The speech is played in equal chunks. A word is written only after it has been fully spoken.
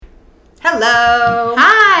Hello.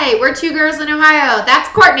 Hi, we're two girls in Ohio. That's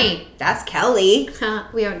Courtney. That's Kelly.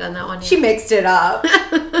 We haven't done that one yet. She mixed it up.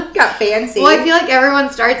 Got fancy. Well, I feel like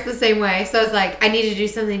everyone starts the same way. So I was like, I need to do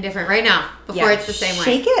something different right now before it's the same way.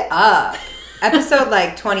 Shake it up.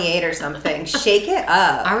 Episode 28 or something. Shake it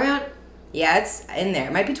up. Are we on? Yeah, it's in there.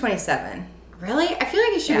 It might be 27. Really? I feel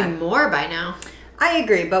like it should be more by now. I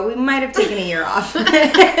agree, but we might have taken a year off. Max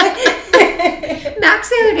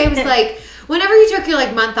the other day was like, whenever you took your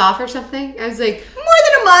month off or something, I was like, more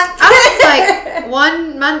than a month. I was like,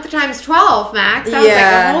 1 month times 12, Max. That was like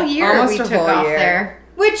a whole year almost we a took whole off year. there.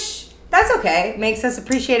 Which, that's okay. Makes us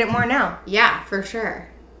appreciate it more now. Yeah, for sure.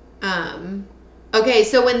 Okay,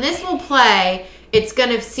 so when this will play, it's going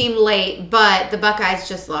to seem late, but the Buckeyes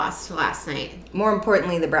just lost last night. More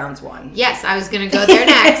importantly, the Browns won. Yes, I was going to go there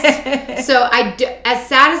next. So as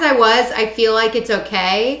sad as I was, I feel like it's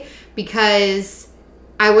okay because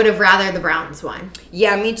I would have rather the Browns won.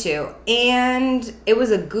 Yeah, me too. And it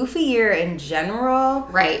was a goofy year in general.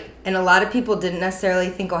 Right. And a lot of people didn't necessarily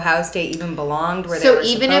think Ohio State even belonged where they So were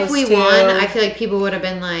even if we supposed to. won, I feel like people would have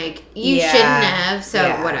been like, you shouldn't have.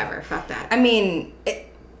 So whatever, fuck that. I mean,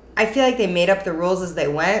 I feel like they made up the rules as they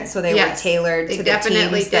went, so they were tailored to the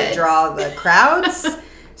teams that draw the crowds.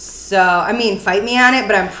 So, I mean, fight me on it,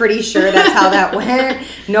 but I'm pretty sure that's how that went.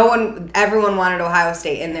 Everyone wanted Ohio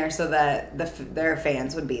State in there so that their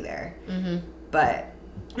fans would be there. Mm-hmm. But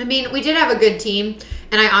I mean, we did have a good team,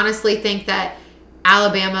 and I honestly think that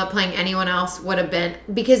Alabama playing anyone else would have been,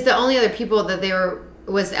 because the only other people that they were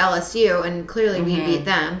was LSU, and clearly we beat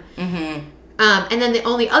them. Mm-hmm. And then the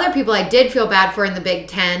only other people I did feel bad for in the Big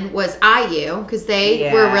Ten was IU, because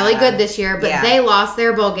they were really good this year, but they lost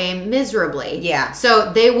their bowl game miserably. Yeah.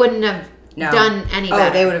 So they wouldn't have done any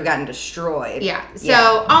better. Oh, they would have gotten destroyed. Yeah.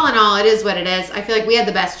 So all in all, it is what it is. I feel like we had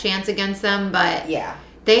the best chance against them, but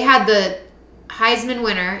they had the Heisman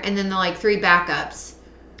winner and then the 3 backups.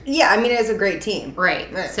 Yeah, I mean, it's a great team.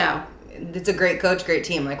 Right. So it's a great coach, great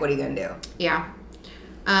team. What are you going to do? Yeah.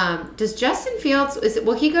 Does Justin Fields,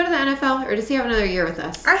 will he go to the NFL or does he have another year with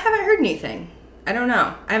us? I haven't heard anything. I don't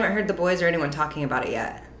know. I haven't heard the boys or anyone talking about it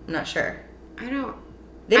yet. I'm not sure. I know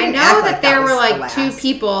that there were 2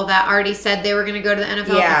 people that already said they were going to go to the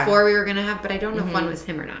NFL before we were going to have, but I don't know if one was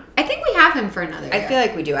him or not. I think we have him for another year. I feel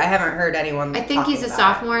like we do. I haven't heard anyone I think he's a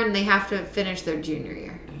sophomore and they have to finish their junior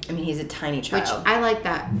year. I mean, he's a tiny child. Which I like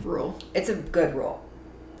that rule. It's a good rule.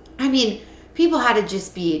 I mean, people had to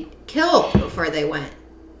just be killed before they went.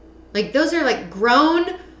 Those are grown,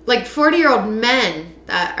 40-year-old men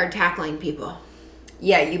that are tackling people.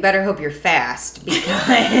 Yeah, you better hope you're fast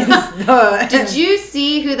because... Did you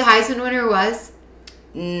see who the Heisman winner was?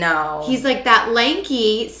 No. He's that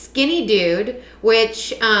lanky, skinny dude,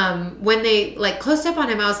 which when they closed up on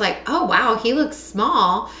him, I was like, oh, wow, he looks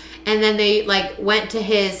small. And then they went to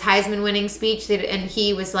his Heisman winning speech and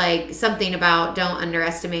he was something about don't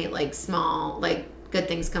underestimate small, good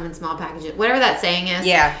things come in small packages. Whatever that saying is.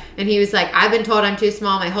 Yeah. And he was like, I've been told I'm too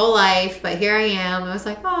small my whole life, but here I am. I was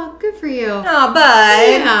like, oh, good for you. Oh, bud.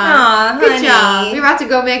 Yeah. Aw, good honey. job. You're about to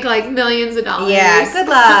go make millions of dollars. Yeah, good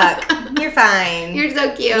luck. You're fine. You're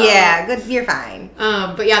so cute. Yeah, good. You're fine.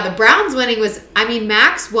 But yeah, the Browns winning was,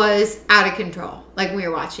 Max was out of control. When we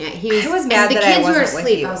were watching it. I was mad that I wasn't the kids were asleep.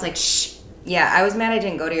 with you. I was like, shh. Yeah, I was mad I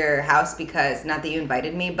didn't go to your house because, not that you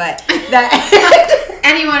invited me, but that...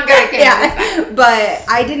 Anyone got a kid. But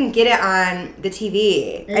I didn't get it on the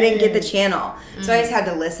TV. I didn't get the channel. So I just had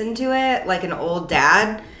to listen to it like an old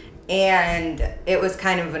dad. And it was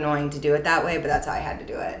kind of annoying to do it that way, but that's how I had to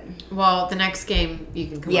do it. Well, the next game you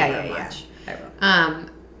can come over and watch. I will.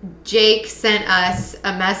 Jake sent us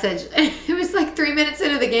a message. It was 3 minutes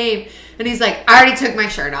into the game. And he's like, I already took my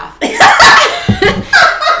shirt off. That's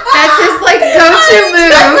his go-to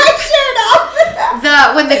move.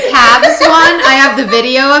 When the Cavs won, I have the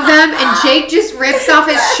video of them, and Jake just rips off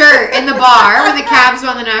his shirt in the bar when the Cavs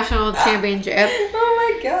won the national championship. Oh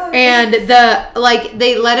my god! And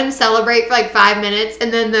they let him celebrate for 5 minutes,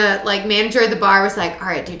 and then the manager of the bar was like, "All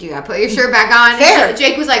right, dude, you gotta put your shirt back on." Fair. And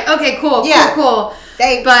Jake was like, "Okay, cool.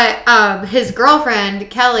 Thanks. But his girlfriend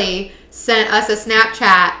Kelly sent us a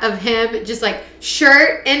Snapchat of him just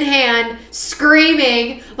shirt in hand,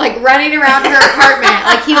 screaming, running around her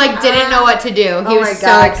apartment. He didn't know what to do. He was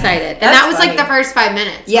so excited. And that was funny. The first 5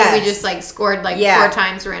 minutes. Yes. When we just scored 4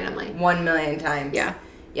 times randomly. 1,000,000 times. Yeah.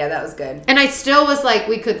 Yeah, that was good. And I still was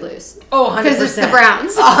we could lose. Oh, 100%. Because it's the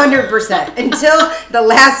Browns. 100%. Until the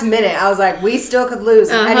last minute, I was like, we still could lose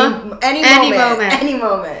any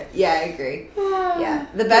moment. Yeah, I agree. Yeah.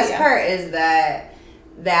 The best part is that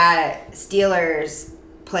Steelers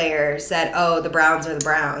player said, oh, the Browns are the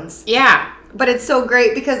Browns. Yeah. But it's so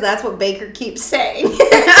great because that's what Baker keeps saying.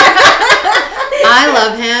 I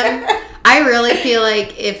love him. I really feel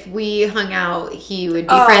like if we hung out, he would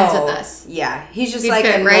be friends with us. Yeah, he's just like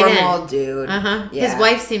a normal dude. Yeah. His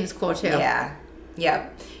wife seems cool too. Yeah.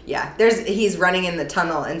 Yep. Yeah. He's running in the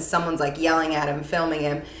tunnel and someone's like yelling at him, filming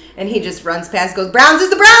him, and he just runs past, goes, "Browns is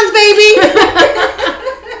the Browns, baby!"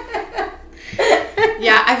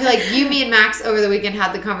 Yeah, I feel like you, me, and Max over the weekend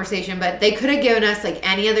had the conversation, but they could have given us like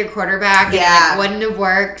any other quarterback and it like, wouldn't have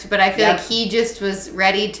worked. But I feel like he just was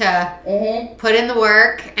ready to put in the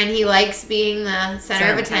work, and he likes being the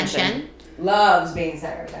center of attention. Loves being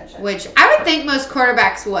center of attention. Which I would think most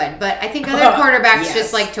quarterbacks would, but I think other quarterbacks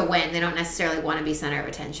just like to win. They don't necessarily want to be center of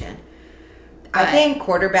attention. But I think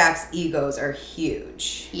quarterbacks' egos are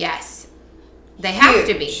huge. Yes. They have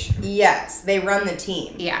to be. Yes. They run the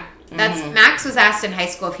team. Yeah. Max was asked in high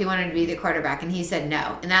school if he wanted to be the quarterback, and he said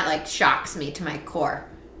no. And that, like, shocks me to my core.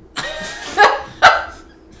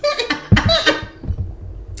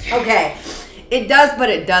 Okay. It does, but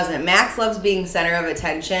it doesn't. Max loves being center of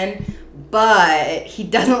attention, but he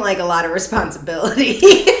doesn't like a lot of responsibility.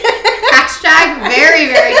 Hashtag very,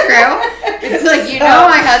 very true. It's like, you know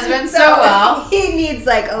my husband so well. He needs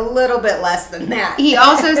like a little bit less than that. He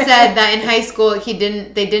also said that in high school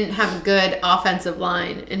they didn't have a good offensive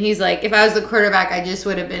line. And he's like, if I was the quarterback, I just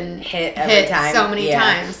would have been hit so many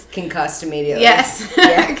times. Concussed immediately. Yes.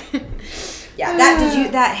 Yeah.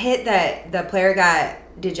 That hit that the player got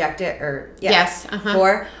dejected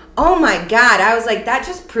for. Oh my God. I was like, that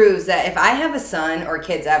just proves that if I have a son or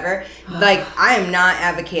kids ever, like, I am not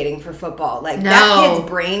advocating for football. Like, that kid's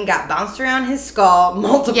brain got bounced around his skull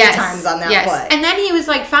multiple times on that play. And then he was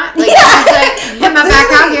like, fine. Like, he was like, put my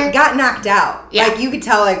back out here. Got knocked out. Yeah. Like, you could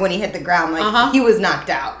tell, like, when he hit the ground, like, he was knocked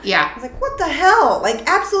out. Yeah. I was like, what the hell? Like,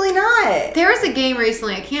 absolutely not. There was a game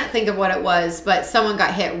recently, I can't think of what it was, but someone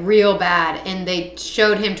got hit real bad, and they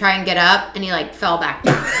showed him try and get up, and he, like, fell back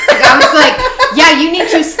down. Like, I was like, yeah, you need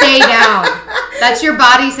to stay down. That's your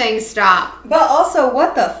body saying stop. But also,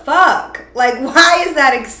 what the fuck? Like, why is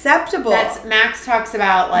that acceptable? That's Max talks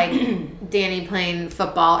about, like, Danny playing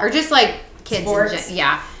football or just like kids. Sports.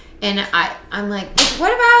 Yeah. And I'm like,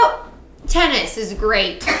 what about tennis is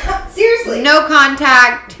great. Seriously. No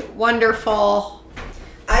contact. Wonderful.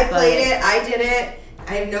 I played it. I did it.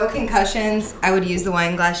 I have no concussions. I would use the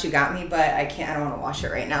wine glass you got me, but I can't. I don't want to wash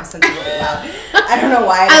it right now since it's really loud. I don't know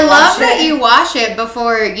why I love that you wash it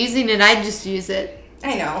before using it. I just use it.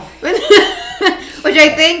 I know. Which I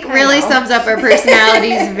think really sums up our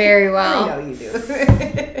personalities very well. I know you do.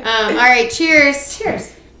 All right. Cheers.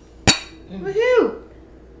 Cheers. Woohoo.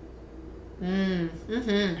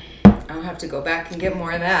 I'll have to go back and get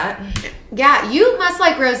more of that. Yeah, you must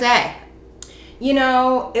like rosé. You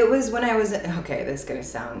know, it was when I was... Okay, this is going to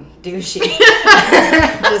sound douchey.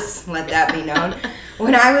 Just let that be known.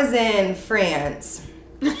 When I was in France...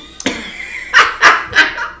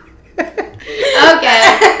 Okay.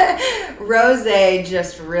 Rosé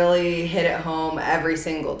just really hit it home every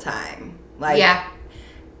single time. Like, yeah.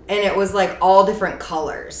 And it was like all different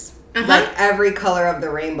colors. Like every color of the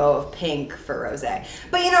rainbow of pink for rosé.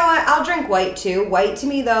 But you know what? I'll drink white too. White to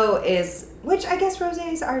me though is... Which I guess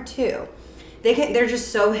rosés are too. They're just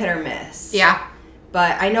so hit or miss. Yeah.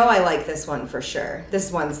 But I know I like this one for sure.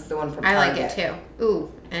 This one's the one from Target. I like it too.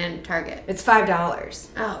 Ooh, and Target. It's $5.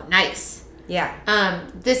 Oh, nice. Yeah.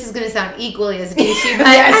 This is going to sound equally as douchey, but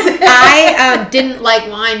I didn't like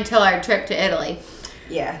wine until our trip to Italy.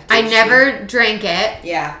 Yeah. I never drank it.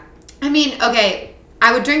 Yeah. I mean, okay,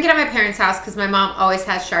 I would drink it at my parents' house because my mom always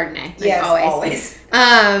has Chardonnay. Like, yes, always.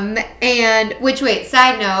 And, wait,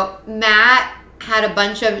 side note, Matt had a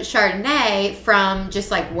bunch of Chardonnay from just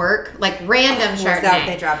like work, like random Chardonnay. Was that what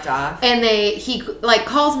they dropped off? And he like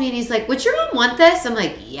calls me and he's like, "Would your mom want this?" I'm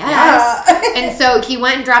like, "Yes." Yeah. And so he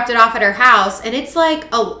went and dropped it off at her house, and it's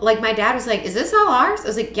like, like my dad was like, "Is this all ours?" I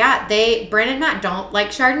was like, "Yeah." Brandon and Matt don't like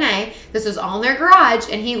Chardonnay. This was all in their garage,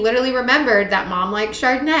 and he literally remembered that mom liked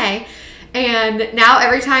Chardonnay. And now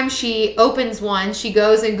every time she opens one, she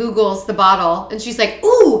goes and Googles the bottle, and she's like,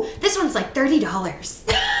 "Ooh, this one's like $30."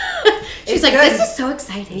 She's like, good. This is so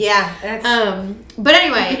exciting. Yeah. That's... But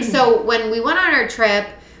anyway, so when we went on our trip,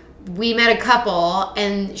 we met a couple,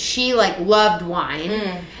 and she like loved wine.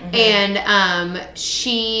 Mm-hmm. And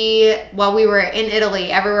she, while we were in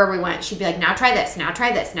Italy, everywhere we went, she'd be like, "Now try this, now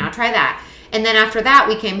try this, now try that." And then after that,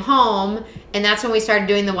 we came home, and that's when we started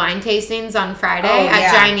doing the wine tastings on Friday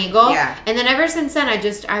at Giant Eagle. Yeah. And then ever since then,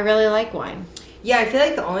 I really like wine. Yeah, I feel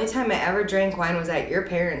like the only time I ever drank wine was at your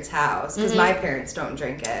parents' house, because my parents don't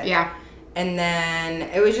drink it. Yeah. And then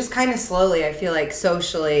it was just kind of slowly, I feel like,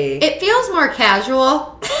 socially. It feels more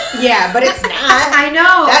casual. Yeah, but it's not. I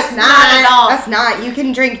know. That's not at all. That's not. You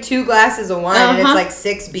can drink 2 glasses of wine and it's like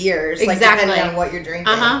 6 beers. Exactly. Like, depending on what you're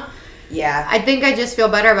drinking. Yeah. I think I just feel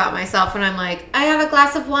better about myself when I'm like, I have a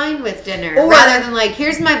glass of wine with dinner. Rather than like,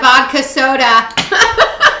 here's my vodka soda.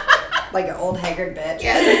 Like an old haggard bitch.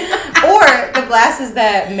 Yes. Or the glasses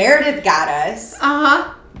that Meredith got us.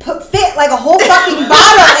 Fit like a whole fucking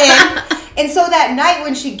bottle in. And so that night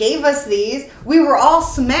when she gave us these, we were all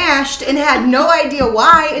smashed and had no idea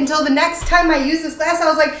why until the next time I used this glass. I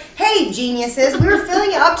was like, hey, geniuses, we were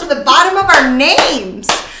filling it up to the bottom of our names.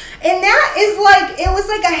 And that is like, it was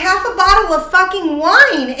like a half a bottle of fucking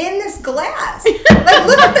wine in this glass. Like,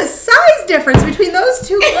 look at the size difference between those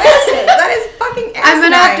 2 glasses. That is fucking asinine. I'm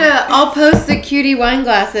going to have to, I'll post the cutie wine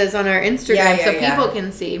glasses on our Instagram so people can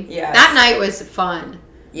see. Yes. That night was fun.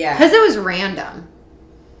 Yeah. Because it was random.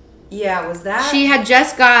 Yeah, was that? She had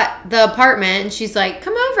just got the apartment and she's like,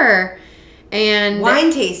 come over. And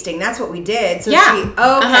wine tasting, that's what we did. So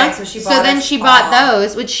so she bought then she bought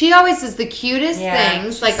those, which she always does the cutest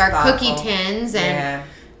things, like our cookie tins and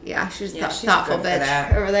she's thoughtful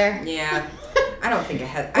bitch over there. Yeah. I don't think it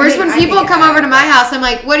has. Whereas when people come over to my house, I'm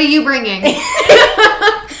like, what are you bringing? I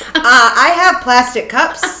have plastic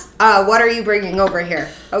cups. What are you bringing over here?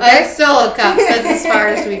 Okay. Solo cups. That's as far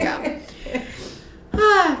as we go.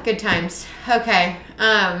 Good times. Okay.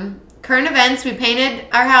 Current events. We painted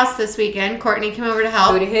our house this weekend. Courtney came over to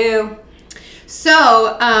help. Hoo-to-hoo.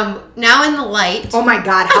 So, now in the light. Oh my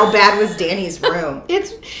God, how bad was Danny's room?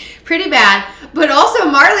 It's pretty bad. But also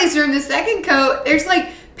Marley's room, the second coat, there's like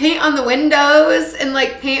paint on the windows and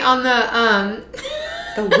like paint on the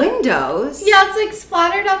The windows? Yeah, it's like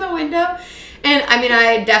splattered on the window. And I mean,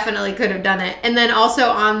 I definitely could have done it. And then also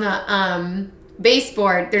on the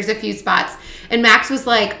baseboard, there's a few spots. And Max was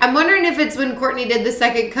like, I'm wondering if it's when Courtney did the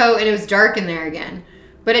second coat and it was dark in there again.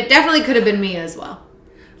 But it definitely could have been me as well.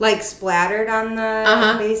 Like splattered on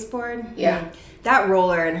the baseboard? Yeah. That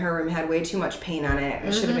roller in her room had way too much paint on it.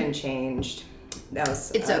 It should have been changed. That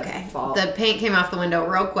was okay. Fault. The paint came off the window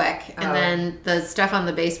real quick. And then the stuff on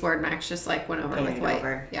the baseboard, Max just like went over with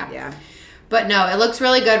white. Yeah. But no, it looks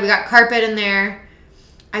really good. We got carpet in there.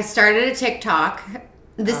 I started a TikTok.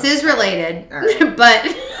 This is related. Right. But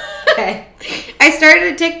okay. I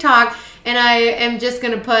started a TikTok and I am just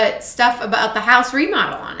going to put stuff about the house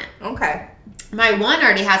remodel on it. Okay. My one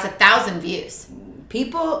already has 1,000 views.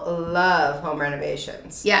 People love home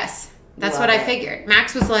renovations. Yes. That's what I figured.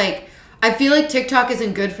 Max was like, I feel like TikTok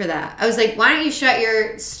isn't good for that. I was like, why don't you shut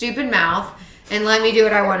your stupid mouth and let me do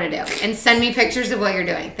what I want to do and send me pictures of what you're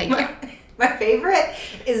doing. Thank you. My favorite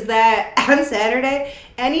is that on Saturday,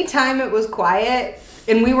 anytime it was quiet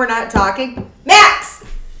and we were not talking, Max,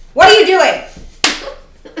 what are you doing?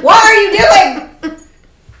 What are you doing?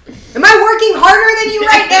 Am I working harder than you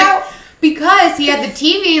right now? Because he had the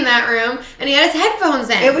TV in that room and he had his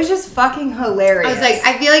headphones in. It was just fucking hilarious. I was like,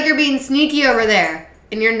 I feel like you're being sneaky over there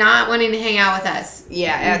and you're not wanting to hang out with us.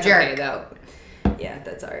 Yeah, that's okay though. Yeah,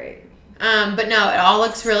 that's all right. But no, it all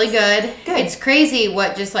looks really good. It's crazy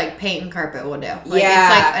what just like paint and carpet will do. Like, yeah,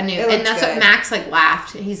 it's like a new, and that's what Max like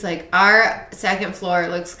laughed. He's like, our second floor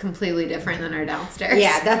looks completely different than our downstairs.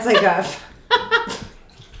 Yeah, that's like a.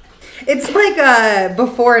 It's like a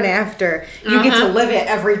before and after. You get to live it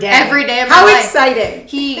every day. Every day of my life. How exciting!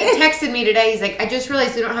 He texted me today. He's like, I just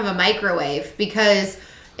realized we don't have a microwave because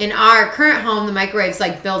in our current home, the microwave's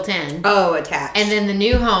like built in. Oh, attached. And then the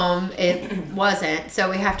new home, it wasn't. So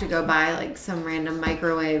we have to go buy like some random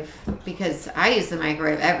microwave because I use the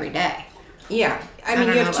microwave every day. Yeah. I mean,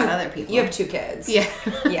 you have other people. You have 2 kids. Yeah.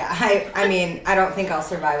 Yeah. I mean, I don't think I'll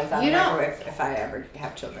survive without a microwave if I ever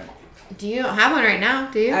have children. Do you don't have one right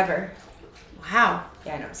now, do you? Ever. Wow.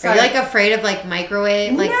 Yeah, I know. Are you like afraid of like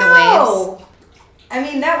microwave, like the waves? I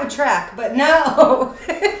mean, that would track, but no.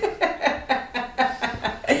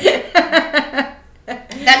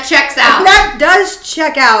 That checks out. That does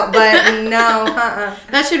check out, but no.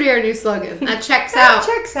 That should be our new slogan. That checks out. That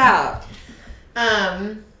checks out.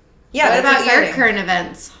 Yeah. What about exciting. Your current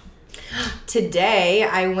events? Today,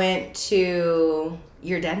 I went to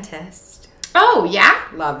your dentist. Oh, yeah?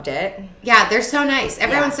 Loved it. Yeah, they're so nice.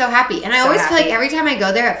 Everyone's so happy. And I always feel like every time I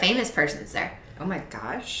go there, a famous person's there. Oh my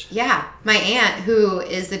gosh. Yeah. My aunt, who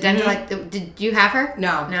is the dental... Did you have her?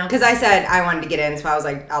 No. Because I said I wanted to get in, so I was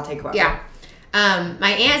like, I'll take one. Yeah.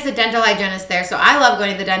 My aunt is a dental hygienist there, so I love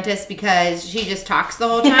going to the dentist because she just talks the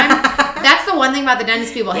whole time. That's the one thing about the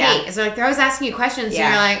dentist people hate. Is they're always asking you questions, and you're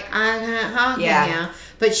like, yeah.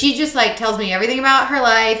 But she just like tells me everything about her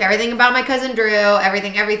life, everything about my cousin Drew,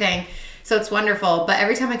 everything. So it's wonderful. But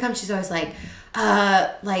every time I come, she's always like,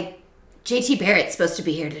 JT Barrett's supposed to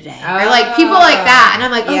be here today. Or like people like that. And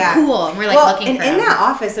I'm like, oh, cool. And we're like looking for in that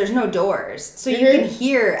office, there's no doors. So you can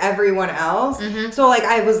hear everyone else. So like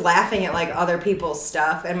I was laughing at like other people's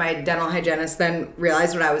stuff. And my dental hygienist then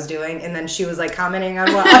realized what I was doing. And then she was like commenting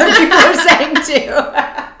on what other people were saying too.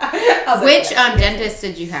 Which dentist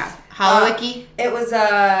did you have? Holowicki? It was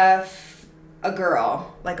a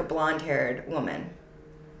girl, like a blonde-haired woman.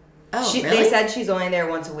 Oh, really? They said she's only there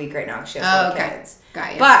once a week right now. She has little kids.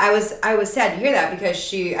 Got you. But I was sad to hear that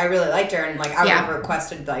because I really liked her and like I would have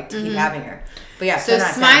requested like to keep having her. But yeah, so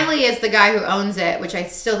Smiley is the guy who owns it, which I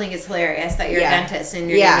still think is hilarious that you're a dentist and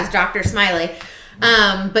your name is Dr. Smiley.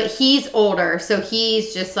 But he's older, so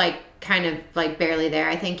he's just like kind of like barely there.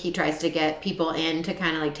 I think he tries to get people in to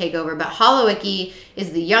kind of like take over. But Holowicki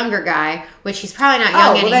is the younger guy, which he's probably not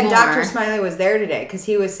young anymore. Then Dr. Smiley was there today because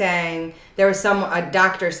he was saying there was a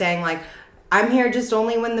doctor saying like, I'm here just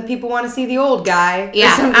only when the people want to see the old guy. Or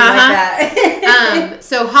something like that.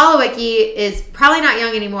 So Holowicki is probably not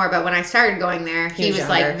young anymore, but when I started going there, he was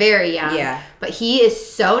like very young. Yeah. But he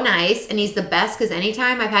is so nice, and he's the best because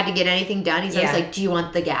anytime I've had to get anything done, he's always like, do you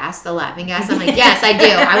want the gas, the laughing gas? I'm like, yes, I do.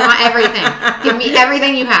 I want everything. Give me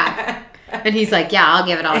everything you have. And he's like, yeah, I'll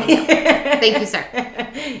give it all to you. Thank you, sir.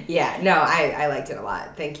 Yeah, no, I liked it a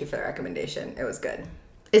lot. Thank you for the recommendation. It was good.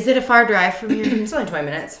 Is it a far drive from here? It's only 20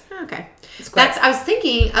 minutes. Okay. I was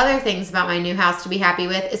thinking other things about my new house to be happy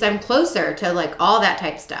with is I'm closer to like all that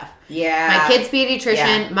type of stuff. Yeah. My kid's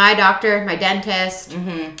pediatrician, my doctor, my dentist.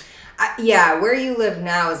 Where you live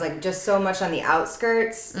now is like just so much on the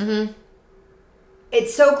outskirts.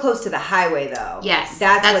 It's so close to the highway, though. Yes,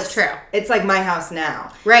 that's true. It's like my house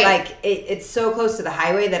now. Right. Like, it's so close to the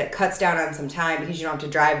highway that it cuts down on some time because you don't have to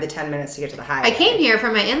drive the 10 minutes to get to the highway. I came here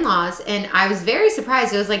from my in-laws, and I was very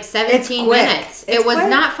surprised. It was like 17 minutes. It was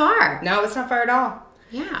not far. No, it's not far at all.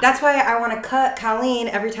 Yeah. That's why I want to cut Colleen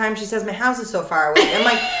every time she says my house is so far away. I'm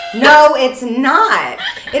like, no, it's not.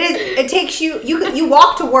 It is. It takes you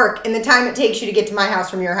walk to work in the time it takes you to get to my house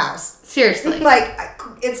from your house. Seriously. Like,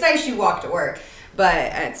 it's nice you walk to work. But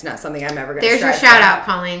it's not something I'm ever going to There's your shout out,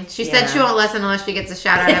 Colleen. She said she won't listen unless she gets a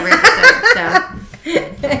shout out every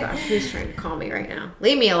episode. So, oh gosh, who's trying to call me right now?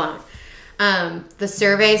 Leave me alone. The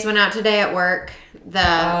surveys went out today at work.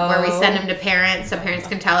 Where we send them to parents so parents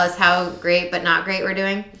can tell us how great but not great we're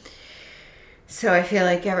doing. So I feel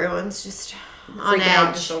like everyone's just on edge.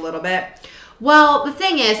 Out just a little bit. Well, the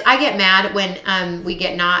thing is, I get mad when we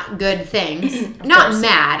get not good things. Not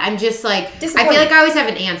mad. I'm just like, I feel like I always have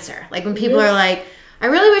an answer. Like when people are like, I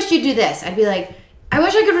really wish you'd do this. I'd be like, I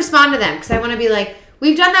wish I could respond to them because I want to be like,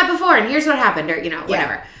 we've done that before and here's what happened or,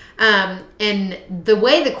 whatever. And the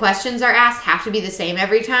way the questions are asked have to be the same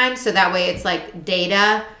every time. So that way it's like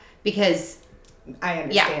data because... I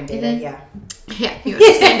understand data, yeah. Yeah, you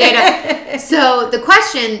understand data. So the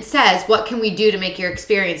question says, what can we do to make your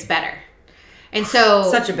experience better? And so...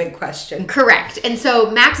 Such a big question. Correct. And so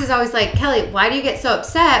Max is always like, Kelly, why do you get so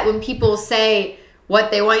upset when people say what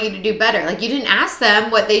they want you to do better? Like, you didn't ask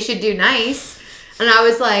them what they should do nice. And I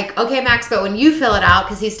was like, okay, Max, but when you fill it out,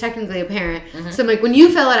 because he's technically a parent, so I'm like, when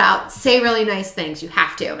you fill it out, say really nice things. You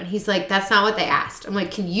have to. And he's like, that's not what they asked. I'm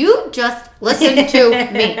like, can you just listen to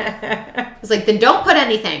me? I was like, then don't put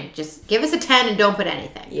anything. Just give us a 10 and don't put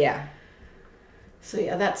anything. Yeah. So,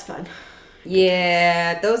 yeah, that's fun.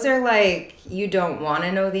 Yeah, those are like, you don't want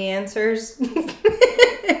to know the answers.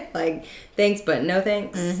 Like, thanks, but no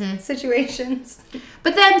thanks situations.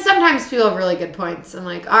 But then sometimes people have really good points. I'm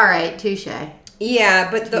like, all right, touche. Yeah,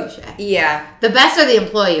 but the best are the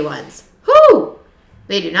employee ones. Whoo!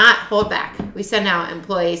 They do not hold back. We send out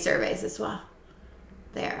employee surveys as well.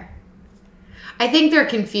 There. I think they're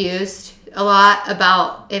confused a lot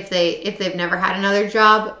about if they've never had another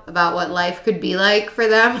job, about what life could be like for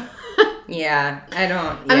them. Yeah, I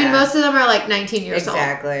don't. Yeah. I mean, most of them are like 19 years old.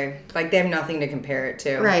 Exactly. Like, they have nothing to compare it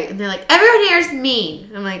to. Right. And they're like, everyone here is mean.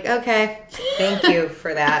 I'm like, okay. Thank you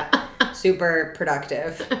for that. Super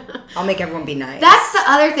productive. I'll make everyone be nice. That's the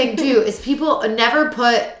other thing, too, is people never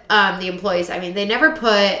put the employees, they never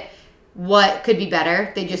put what could be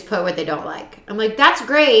better. They just put what they don't like. I'm like, that's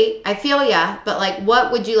great. I feel ya. But, like,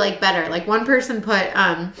 what would you like better? Like, one person put,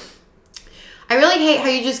 I really hate how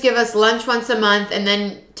you just give us lunch once a month and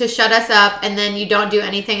then to shut us up and then you don't do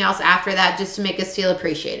anything else after that just to make us feel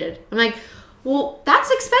appreciated. I'm like, well, that's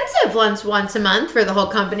expensive lunch once a month for the whole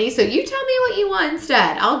company, so you tell me what you want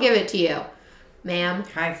instead. I'll give it to you, ma'am.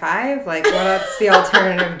 High five? Like, what's the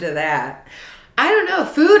alternative to that? I don't know.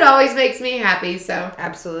 Food always makes me happy, so.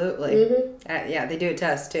 Absolutely. Yeah, they do it to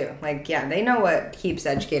us, too. Like, yeah, they know what keeps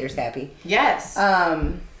educators happy. Yes.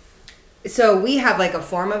 So we have like a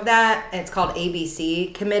form of that. It's called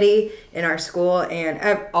ABC committee in our school,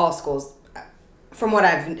 and all schools from what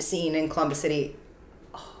I've seen in Columbus City,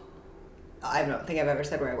 I don't think I've ever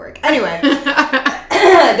said where I work. Anyway,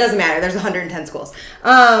 it doesn't matter. There's 110 schools.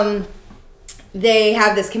 They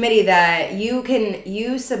have this committee that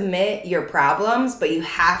you submit your problems, but you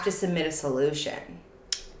have to submit a solution.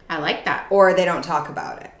 I like that. Or they don't talk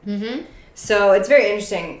about it. Mm-hmm. So it's very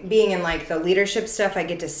interesting. Being in, like, the leadership stuff, I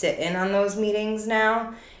get to sit in on those meetings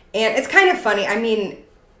now. And it's kind of funny. I mean,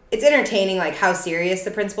 it's entertaining, like, how serious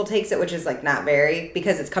the principal takes it, which is, like, not very,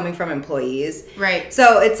 because it's coming from employees. Right.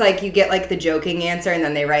 So it's like you get, like, the joking answer, and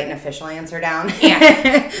then they write an official answer down.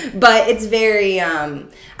 Yeah. But it's very,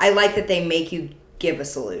 I like that they make you give a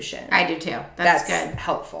solution. I do, too. That's good.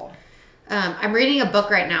 Helpful. I'm reading a book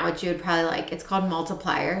right now, which you would probably like. It's called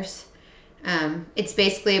Multipliers. It's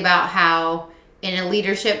basically about how in a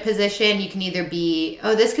leadership position, you can either be,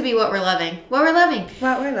 this could be what we're loving.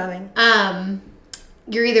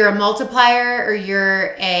 You're either a multiplier or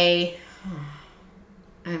you're I'm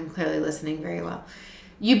clearly listening very well.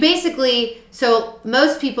 You basically, so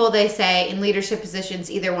most people, they say in leadership positions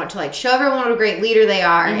either want to, like, show everyone what a great leader they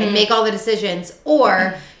are and make all the decisions,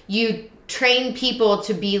 or you train people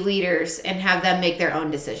to be leaders and have them make their own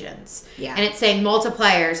decisions. Yeah. And it's saying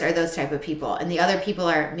multipliers are those type of people, and the other people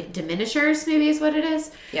are diminishers, maybe is what it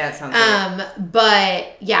is. Yeah, it sounds good.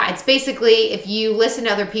 But yeah, it's basically if you listen to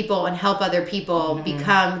other people and help other people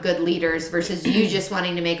become good leaders versus you just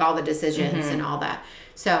wanting to make all the decisions and all that.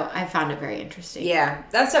 So I found it very interesting. Yeah,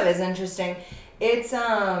 that stuff is interesting. It's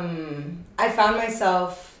I found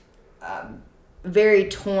myself very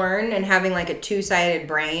torn and having, like, a two-sided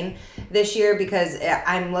brain this year, because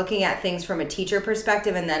I'm looking at things from a teacher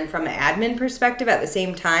perspective and then from an admin perspective at the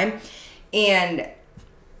same time. And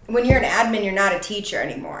when you're an admin, you're not a teacher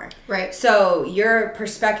anymore. Right. So your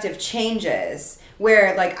perspective changes,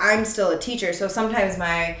 where, like, I'm still a teacher, so sometimes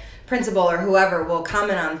my principal or whoever will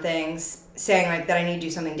comment on things saying, like, that I need to do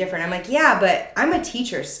something different. I'm like, yeah, but I'm a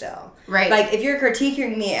teacher still. Right. Like, if you're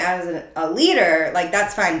critiquing me as a leader, like,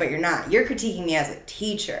 that's fine, but you're not. You're critiquing me as a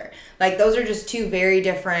teacher. Like, those are just two very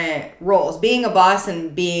different roles. Being a boss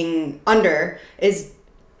and being under is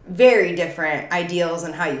very different ideals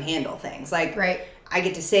and how you handle things. Like, right. I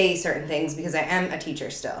get to say certain things because I am a teacher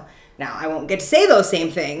still. Now, I won't get to say those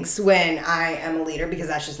same things when I am a leader, because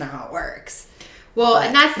that's just not how it works. Well,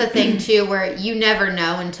 and that's the thing, too, where you never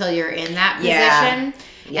know until you're in that position.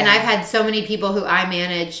 Yeah. And I've had so many people who I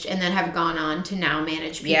managed and then have gone on to now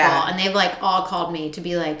manage people. Yeah. And they've, like, all called me to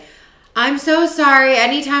be like, I'm so sorry.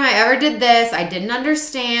 Anytime I ever did this, I didn't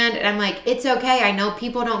understand. And I'm like, it's okay. I know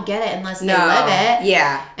people don't get it unless they live it.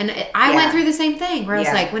 Yeah. And I went through the same thing where I was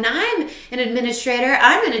like, when I'm an administrator,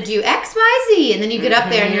 I'm going to do X, Y, Z. And then you get up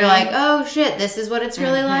there and you're like, oh, shit, this is what it's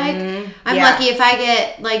really like. I'm lucky if I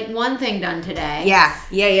get, like, one thing done today.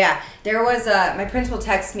 Yeah. There was my principal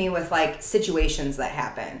texts me with, like, situations that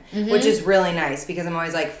happen, which is really nice, because I'm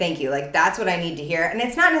always like, thank you. Like, that's what I need to hear. And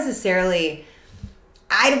it's not necessarily...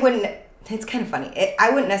 it's kind of funny.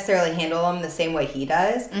 I wouldn't necessarily handle them the same way he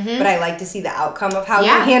does, but I like to see the outcome of how he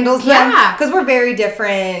handles them. Because we're very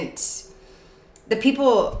different.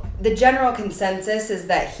 The general consensus is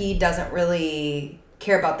that he doesn't really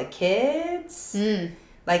care about the kids.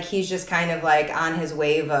 Like, he's just kind of, like, on his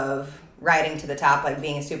wave of riding to the top, like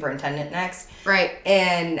being a superintendent next. Right.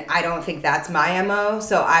 And I don't think that's my MO,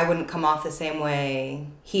 so I wouldn't come off the same way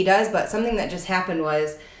he does. But something that just happened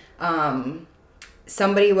was...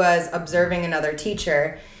 somebody was observing another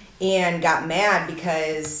teacher and got mad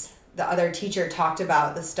because the other teacher talked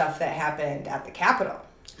about the stuff that happened at the Capitol.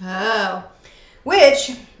 Oh.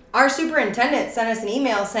 Which our superintendent sent us an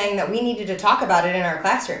email saying that we needed to talk about it in our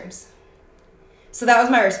classrooms. So that was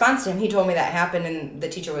my response to him. He told me that happened, and the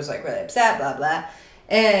teacher was, like, really upset, blah, blah.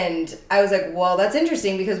 And I was like, well, that's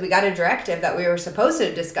interesting, because we got a directive that we were supposed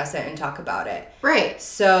to discuss it and talk about it. Right.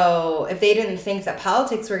 So if they didn't think that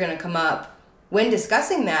politics were going to come up when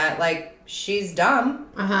discussing that, like, she's dumb.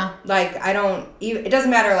 Like, it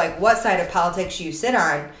doesn't matter, like, what side of politics you sit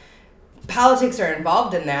on. Politics are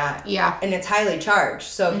involved in that. Yeah. And it's highly charged.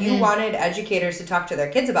 So if you wanted educators to talk to their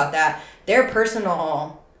kids about that, their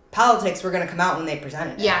personal politics were going to come out when they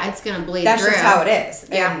presented it. Yeah, it's going to bleed That's through. just how it is.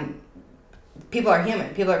 Yeah. And people are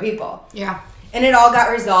human. People are people. Yeah. And it all got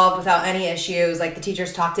resolved without any issues. Like, the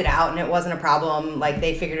teachers talked it out, and it wasn't a problem. Like,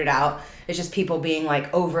 they figured it out. It's just people being,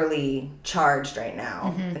 like, overly charged right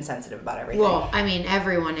now and sensitive about everything. Well, I mean,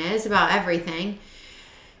 everyone is about everything.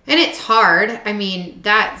 And it's hard. I mean,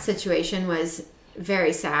 that situation was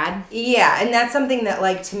very sad. Yeah, and that's something that,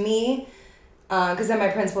 like, to me, because then my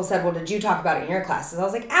principal said, well, did you talk about it in your classes? I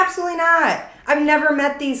was like, absolutely not. I've never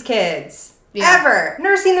met these kids. Yeah. Ever.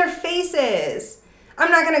 Never seen their faces. I'm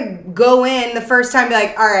not going to go in the first time and be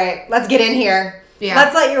like, all right, let's get in here. Yeah.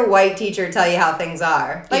 Let's let your white teacher tell you how things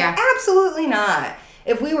are. Like, absolutely not.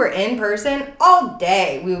 If we were in person all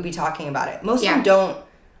day, we would be talking about it. Most of them don't.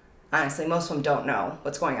 Honestly, most of them don't know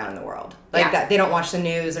what's going on in the world. Like that, they don't watch the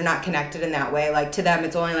news. They're not connected in that way. Like to them,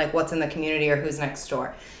 it's only like what's in the community or who's next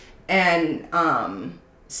door. And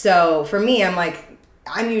so for me,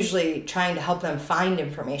 I'm usually trying to help them find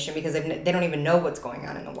information because they don't even know what's going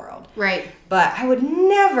on in the world. Right. But I would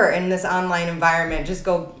never in this online environment just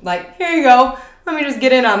go like, here you go. Let me just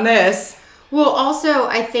get in on this. Well, also,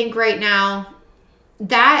 I think right now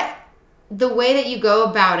that the way that you go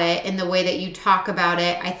about it and the way that you talk about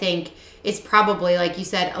it, I think is probably, like you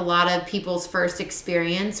said, a lot of people's first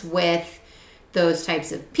experience with those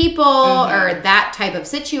types of people or that type of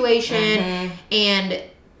situation. And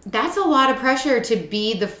that's a lot of pressure to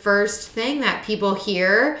be the first thing that people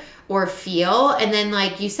hear or feel. And then,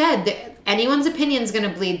 like you said, anyone's opinion is going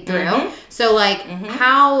to bleed through. So, like,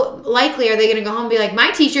 how likely are they going to go home and be like,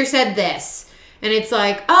 my teacher said this? And it's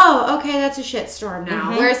like, oh, okay, that's a shitstorm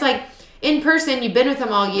now. Whereas, like, in person, you've been with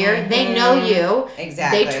them all year. They know you.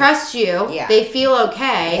 Exactly. They trust you. Yeah. They feel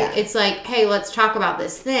okay. Yeah. It's like, hey, let's talk about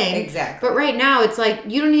this thing. Exactly. But right now, it's like,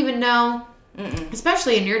 you don't even know,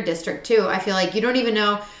 especially in your district, too. I feel like you don't even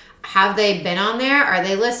know, have they been on there? Are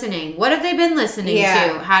they listening? What have they been listening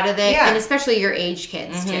to? How do they, and especially your age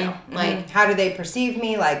kids, too. Like, how do they perceive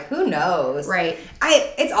me? Like, who knows? Right.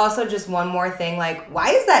 It's also just one more thing. Like,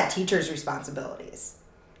 why is that teacher's responsibilities?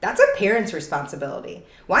 That's a parent's responsibility.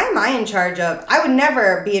 Why am I in charge of... I would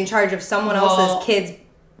never be in charge of someone else's kids'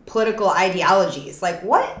 political ideologies. Like,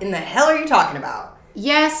 what in the hell are you talking about?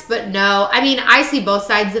 Yes, but no. I mean, I see both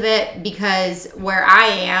sides of it because where I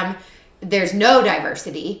am, there's no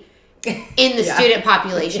diversity in the student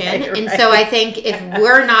population. Yeah, and so I think if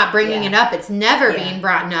we're not bringing it up, it's never being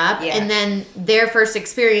brought up. And then their first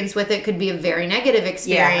experience with it could be a very negative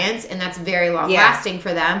experience, and that's very long lasting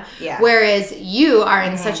for them. Whereas you are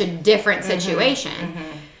in such a different situation,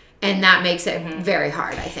 and that makes it very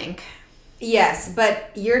hard, I think. Yes, but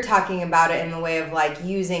you're talking about it in the way of like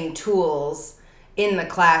using tools in the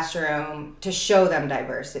classroom to show them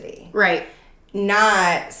diversity. Right.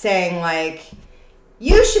 Not saying like,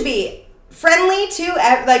 you should be friendly to,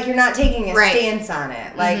 like you're not taking a stance on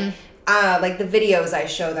it. Like the videos I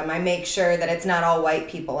show them, I make sure that it's not all white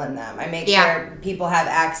people in them. I make sure people have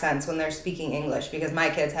accents when they're speaking English because my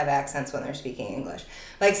kids have accents when they're speaking English.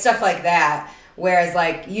 Like stuff like that. Whereas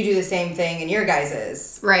like you do the same thing in your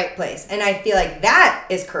guys' place. And I feel like that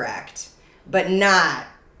is correct, but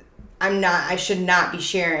I should not be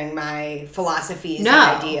sharing my philosophies and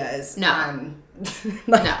ideas. No.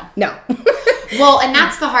 No. Well, and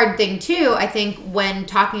that's the hard thing too, I think, when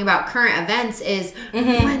talking about current events is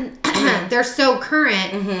when they're so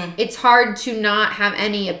current, it's hard to not have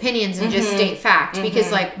any opinions and just state fact because,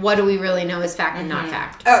 like, what do we really know is fact and not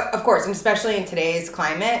fact? Oh, of course, and especially in today's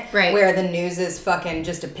climate where the news is fucking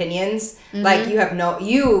just opinions. Like,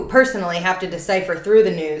 you personally have to decipher through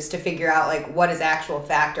the news to figure out, like, what is actual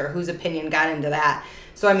fact or whose opinion got into that.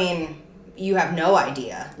 So, I mean, you have no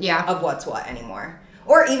idea of what's what anymore.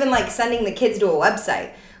 Or even like sending the kids to a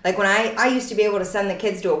website. Like when I used to be able to send the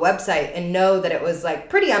kids to a website and know that it was like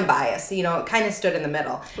pretty unbiased, you know, it kind of stood in the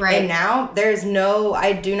middle. Right. And now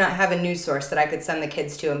I do not have a news source that I could send the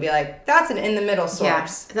kids to and be like, that's an in the middle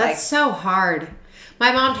source. Yeah, that's so hard.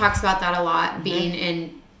 My mom talks about that a lot, being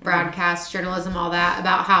in broadcast journalism, all that,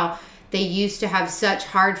 about how they used to have such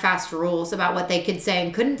hard, fast rules about what they could say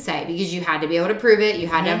and couldn't say because you had to be able to prove it. You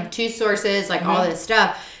had to have two sources, like all this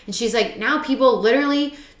stuff. And she's like, now people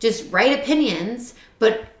literally just write opinions,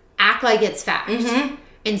 but act like it's fact.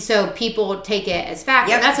 And so people take it as fact.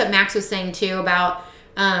 And that's what Max was saying too about,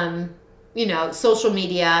 social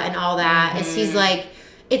media and all that. Is he's like,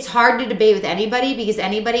 it's hard to debate with anybody because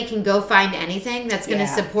anybody can go find anything that's going to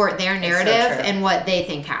support their narrative and what they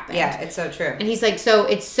think happened. Yeah, it's so true. And he's like, so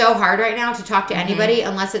it's so hard right now to talk to anybody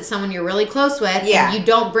unless it's someone you're really close with. And you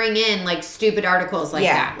don't bring in like stupid articles like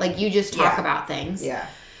that. Like you just talk about things. Yeah.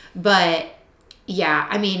 But yeah,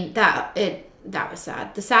 I mean, that was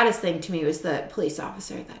sad. The saddest thing to me was the police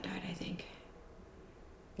officer that died, I think.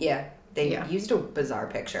 Yeah. They used a bizarre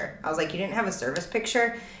picture. I was like, you didn't have a service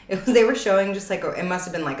picture? They were showing just like, it must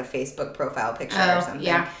have been like a Facebook profile picture or something.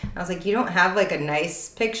 Yeah. I was like, you don't have like a nice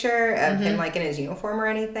picture of him like in his uniform or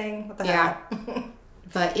anything? What the hell?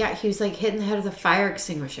 But yeah, he was like hit in the head with a fire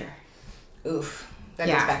extinguisher. Oof. That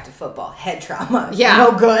goes back to football. Head trauma. Yeah.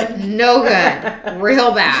 No good. No good.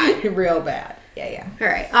 Real bad. Real bad. Yeah. All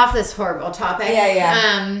right. Off this horrible topic.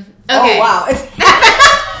 Yeah. Okay. Oh, wow.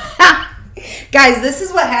 Guys, this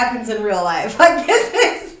is what happens in real life. Like, this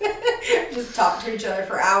is... just talk to each other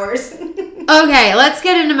for hours. Okay, let's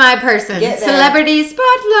get into my person. Celebrity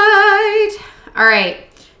Spotlight. All right.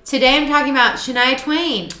 Today I'm talking about Shania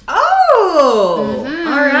Twain. Oh,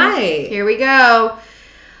 all right. Here we go.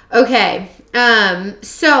 Okay.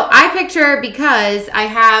 So I picked her because I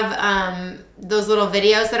have those little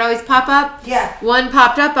videos that always pop up. Yeah. One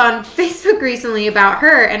popped up on Facebook recently about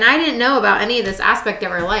her, and I didn't know about any of this aspect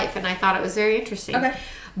of her life, and I thought it was very interesting. Okay.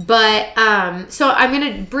 But, so I'm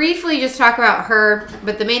going to briefly just talk about her,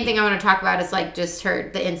 but the main thing I want to talk about is, like, just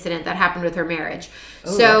the incident that happened with her marriage.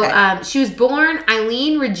 Ooh, so, okay. She was born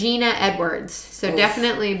Eileen Regina Edwards. So,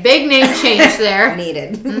 definitely big name change there.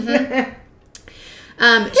 Needed. Mm-hmm.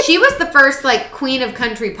 She was the first, like, queen of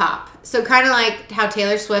country pop. So, kind of like how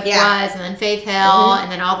Taylor Swift was, and then Faith Hill, and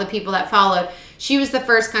then all the people that followed. She was the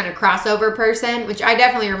first kind of crossover person, which I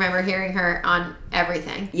definitely remember hearing her on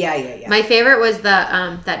everything. Yeah. My favorite was the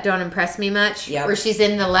that Don't Impress Me Much, where she's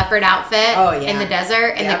in the leopard outfit in the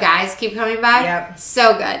desert, and the guys keep coming by. Yep.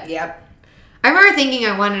 So good. Yep. I remember thinking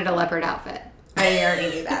I wanted a leopard outfit. I already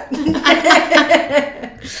knew that.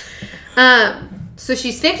 So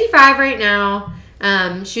she's 55 right now.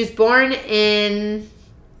 She was born in...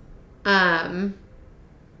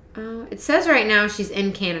 it says right now she's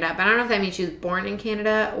in Canada, but I don't know if that means she was born in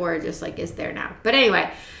Canada or just like is there now. But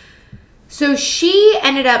anyway, so she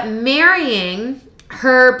ended up marrying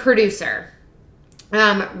her producer,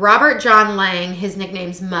 Robert John Lang. His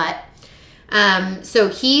nickname's Mutt. So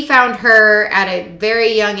he found her at a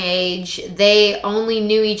very young age. They only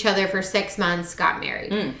knew each other for 6 months, got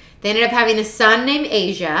married. They ended up having a son named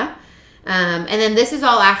Asia. And then this is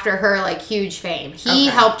all after her, like, huge fame. He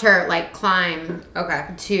helped her, like, climb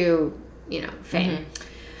to, fame.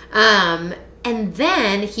 And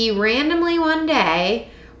then he randomly one day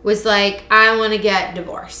was like, I want to get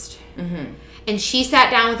divorced. And she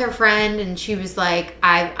sat down with her friend and she was like,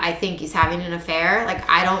 I think he's having an affair. Like,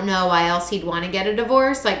 I don't know why else he'd want to get a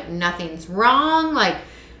divorce. Like, nothing's wrong. Like,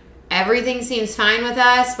 everything seems fine with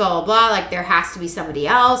us, blah, blah, blah. Like, there has to be somebody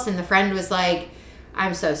else. And the friend was like,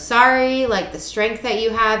 I'm so sorry, like, the strength that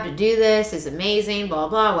you have to do this is amazing, blah,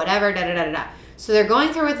 blah, whatever, da-da-da-da-da. So they're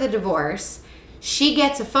going through with the divorce. She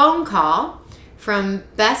gets a phone call from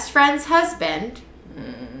best friend's husband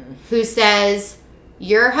who says,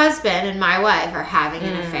 your husband and my wife are having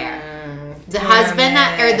an affair. The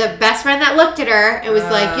the best friend that looked at her and was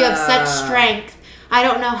like, you have such strength. I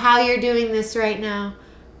don't know how you're doing this right now.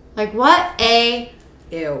 Like, what a...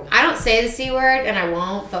 Ew. I don't say the C word, and I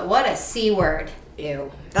won't, but what a C word.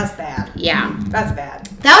 Ew. That's bad. Yeah. That's bad.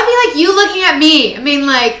 That would be like you looking at me. I mean,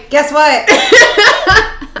 like... Guess what?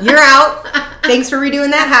 You're out. Thanks for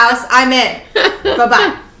redoing that house. I'm in.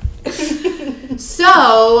 Bye-bye.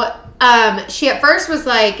 So, she at first was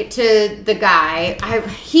like to the guy...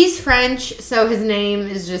 he's French, so his name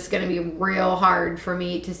is just going to be real hard for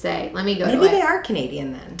me to say. Let me go Maybe they are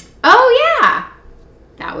Canadian then. Oh, yeah.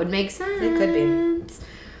 That would make sense. It could be.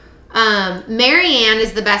 Marianne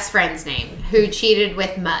is the best friend's name, who cheated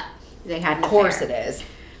with Mutt. They had an affair. Of course it is.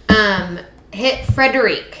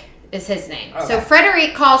 Frederic is his name. Okay. So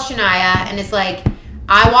Frederic calls Shania and is like,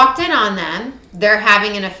 I walked in on them. They're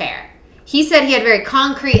having an affair. He said he had very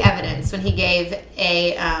concrete evidence when he gave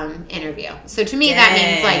a interview. So to me, that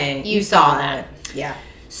means, like, you saw that. Yeah.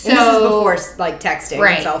 So, and this is before, like, texting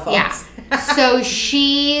and cell phones. Yeah. So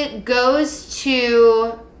she goes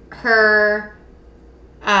to her...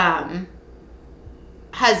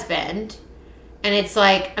 husband, and it's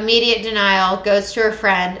like immediate denial, goes to her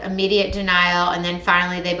friend, immediate denial, and then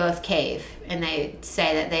finally they both cave and they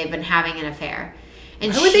say that they've been having an affair.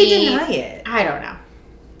 And why would they deny it? I don't know.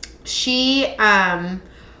 She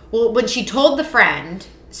when she told the friend,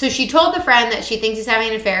 so she told the friend that she thinks he's having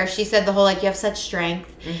an affair, she said the whole, like, you have such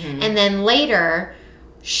strength. And then later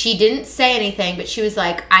she didn't say anything, but she was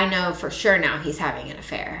like, I know for sure now he's having an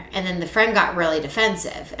affair. And then the friend got really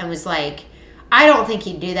defensive and was like, I don't think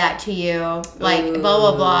he'd do that to you. Like, blah,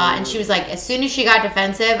 blah, blah. And she was like, as soon as she got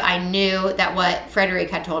defensive, I knew that what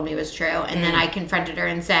Frederic had told me was true. And then I confronted her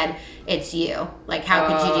and said, it's you. Like, how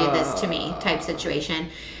could you do this to me type situation.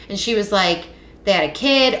 And she was like, they had a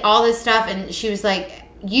kid, all this stuff. And she was like,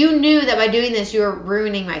 you knew that by doing this, you were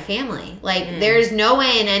ruining my family. Like, there's no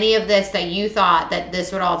way in any of this that you thought that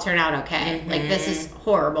this would all turn out okay. Like, this is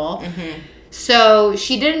horrible. So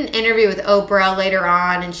she did an interview with Oprah later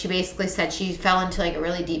on, and she basically said she fell into, like, a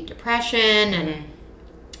really deep depression,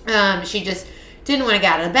 and she just didn't want to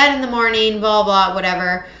get out of bed in the morning, blah, blah,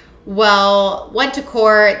 whatever. Well, went to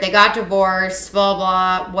court, they got divorced, blah,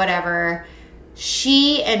 blah, whatever.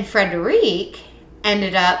 She and Frederic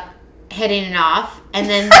ended up hitting it off, and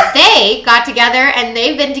then they got together, and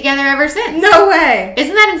they've been together ever since. No way.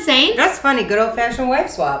 Isn't that insane? That's funny. Good old-fashioned wife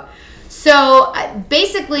swap. So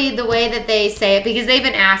basically the way that they say it, because they've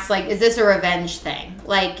been asked, like, is this a revenge thing?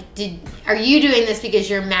 Like, are you doing this because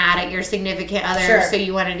you're mad at your significant other, so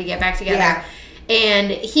you wanted to get back together? Yeah.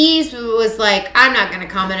 And he was like, I'm not going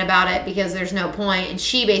to comment about it because there's no point. And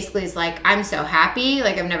she basically is like, I'm so happy.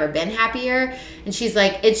 Like, I've never been happier. And she's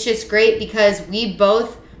like, it's just great because we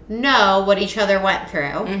both know what each other went through.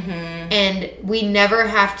 And we never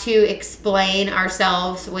have to explain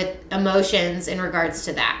ourselves with emotions in regards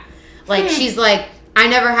to that. Like, she's like, I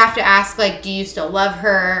never have to ask, like, do you still love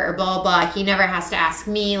her or blah, blah, blah. He never has to ask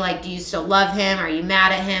me, like, do you still love him? Are you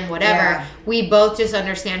mad at him? Whatever. Yeah. We both just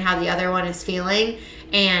understand how the other one is feeling.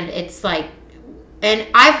 And it's like, and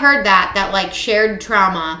I've heard that like, shared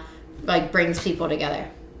trauma, like, brings people together.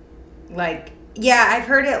 Like, yeah, I've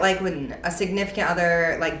heard it, like, when a significant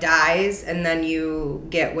other, like, dies, and then you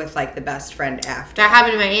get with, like, the best friend after. That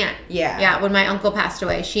happened to my aunt. Yeah. Yeah, when my uncle passed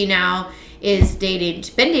away. She now is been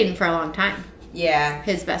dating for a long time. Yeah.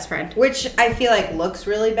 His best friend. Which I feel like looks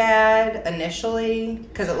really bad initially,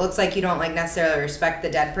 because it looks like you don't, like, necessarily respect the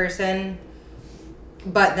dead person,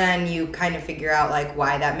 but then you kind of figure out, like,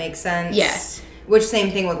 why that makes sense. Yes. Which, same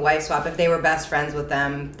thing with Wife Swap. If they were best friends with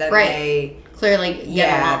them, then they... Clearly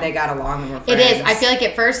get along. They got along and were friends. It is. I feel like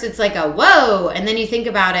at first it's like a, whoa, and then you think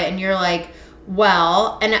about it and you're like,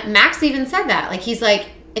 well, and Max even said that. Like, he's like,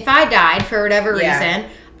 if I died for whatever reason...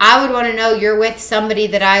 I would want to know you're with somebody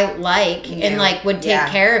that I like and, like, would take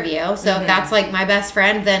care of you. So if that's, like, my best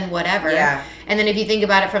friend, then whatever. Yeah. And then if you think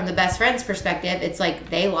about it from the best friend's perspective, it's like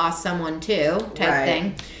they lost someone too type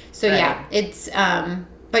thing. So, yeah, it's,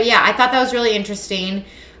 but, yeah, I thought that was really interesting.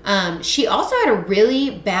 She also had a really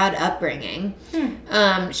bad upbringing.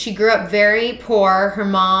 She grew up very poor. Her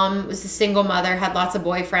mom was a single mother, had lots of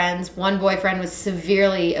boyfriends. One boyfriend was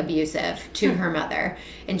severely abusive to her mother,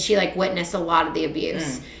 and she, like, witnessed a lot of the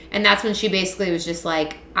abuse. And that's when she basically was just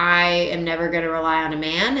like, I am never going to rely on a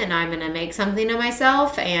man, and I'm going to make something of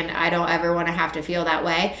myself, and I don't ever want to have to feel that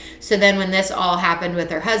way. So then when this all happened with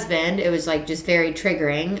her husband, it was, like, just very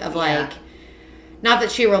triggering of, like, not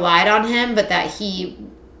that she relied on him, but that he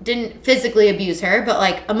didn't physically abuse her, but,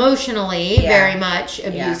 like, emotionally very much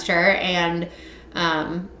abused her. And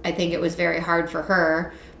I think it was very hard for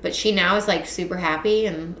her. But she now is, like, super happy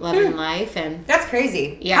and loving life. And that's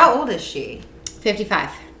crazy. Yeah. How old is she? 55.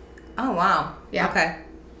 Oh, wow. Yeah. Okay.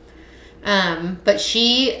 But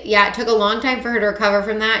it took a long time for her to recover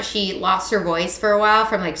from that. She lost her voice for a while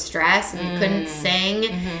from, like, stress and couldn't sing.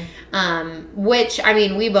 Which, I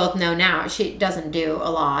mean, we both know now she doesn't do a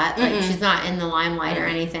lot. Like, she's not in the limelight or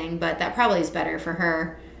anything, but that probably is better for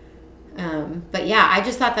her. But yeah, I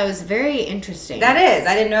just thought that was very interesting. That is.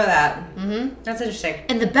 I didn't know that. That's interesting.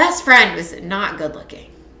 And the best friend was not good looking.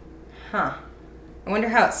 Huh. I wonder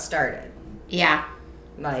how it started. Yeah.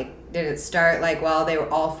 Like, did it start, like, while they were,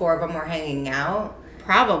 all four of them were hanging out?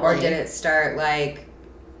 Probably. Or did it start, like,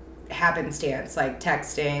 happenstance, like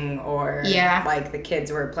texting, or like the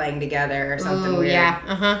kids were playing together or something weird?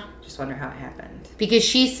 Yeah. Just wonder how it happened. Because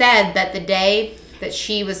she said that the day that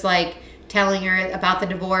she was, like, telling her about the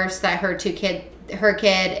divorce, that her kid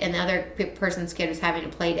and the other person's kid was having a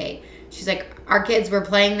play date. She's like, our kids were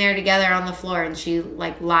playing there together on the floor, and she,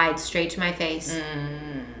 like, lied straight to my face.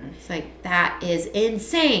 It's like, that is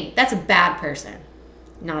insane. That's a bad person.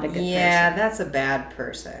 Not a good person. Yeah, that's a bad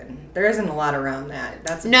person. There isn't a lot around that.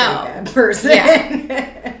 That's a pretty bad person.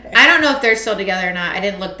 Yeah. I don't know if they're still together or not. I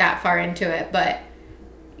didn't look that far into it, but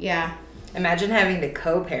yeah. Imagine having to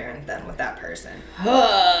co-parent then with that person.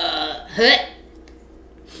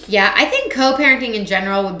 Yeah, I think co-parenting in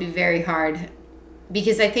general would be very hard.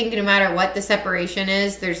 Because I think no matter what the separation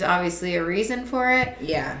is, there's obviously a reason for it.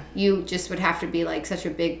 Yeah. You just would have to be, like, such a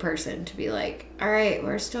big person to be like, all right,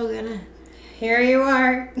 we're still gonna... Here you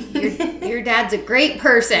are. Your dad's a great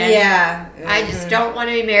person. Yeah. I just don't want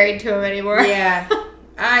to be married to him anymore. Yeah.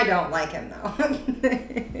 I don't like him, though.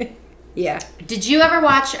 Yeah. Did you ever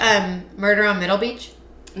watch Murder on Middle Beach?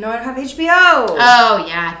 No, I don't have HBO. Oh,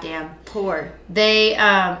 yeah, damn. Poor. They,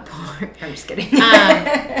 poor. I'm just kidding.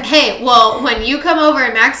 Hey, well, when you come over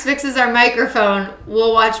and Max fixes our microphone,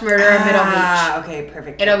 we'll watch Murder on Middle Beach. Okay,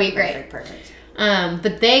 perfect. It'll be great. Perfect.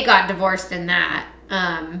 But they got divorced in that.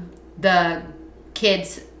 The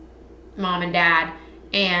kids' mom and dad.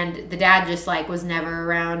 And the dad just, like, was never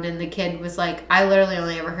around. And the kid was like, I literally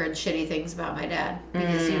only ever heard shitty things about my dad.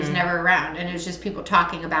 Because he was never around. And it was just people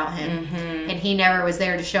talking about him. And he never was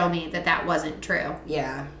there to show me that that wasn't true.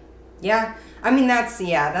 Yeah. Yeah. I mean, that's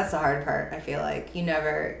the hard part, I feel like.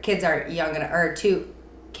 Kids aren't young enough, or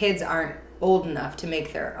kids aren't old enough to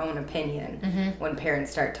make their own opinion when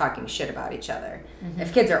parents start talking shit about each other.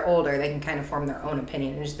 If kids are older, they can kind of form their own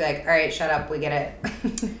opinion and just be like, all right, shut up, we get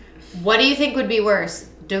it. What do you think would be worse?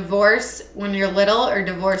 Divorce when you're little or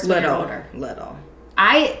divorce when you're older? Little.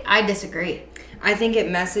 I disagree. I think it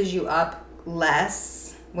messes you up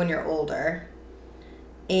less when you're older.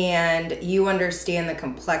 And you understand the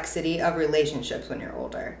complexity of relationships when you're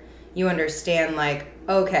older. You understand, like,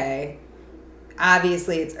 okay,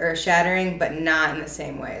 obviously it's earth-shattering, but not in the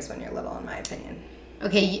same way as when you're little, in my opinion.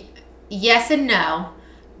 Okay, yes and no.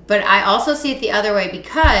 But I also see it the other way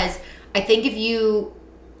because I think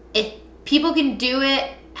if people can do it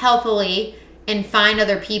healthily and find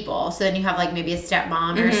other people, so then you have, like, maybe a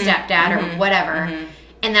stepmom or a stepdad or whatever,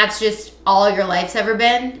 and that's just all your life's ever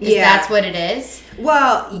been, that's what it is.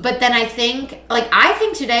 Well, but then I think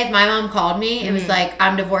today if my mom called me and was like,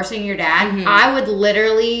 I'm divorcing your dad, I would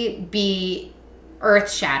literally be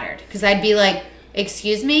earth shattered because I'd be like,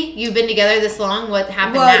 excuse me, you've been together this long, what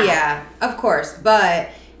happened now? Well, yeah, of course, but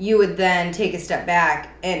you would then take a step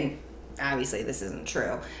back, and obviously this isn't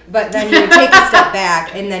true, but then you would take a step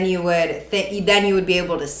back and then you would be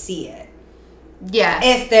able to see it. Yeah.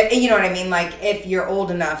 If you know what I mean? Like, if you're old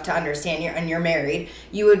enough to understand and you're married,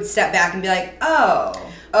 you would step back and be like, oh,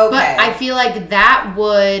 okay. But I feel like that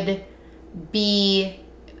would be,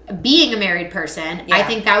 being a married person, I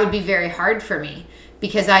think that would be very hard for me.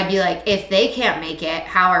 Because I'd be like, if they can't make it,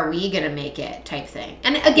 how are we going to make it type thing?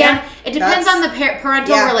 And again, it depends on the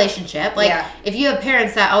parental relationship. Like, if you have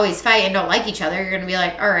parents that always fight and don't like each other, you're going to be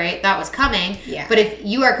like, all right, that was coming. Yeah. But if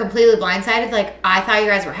you are completely blindsided, like, I thought you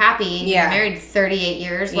guys were happy. You're married 38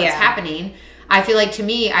 years. What's happening? I feel like, to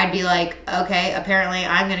me, I'd be like, okay, apparently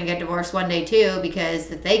I'm going to get divorced one day too, because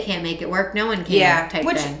if they can't make it work, no one can type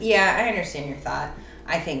thing. Yeah, I understand your thought.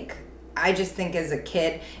 I just think as a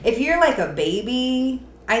kid, if you're like a baby,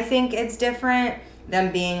 I think it's different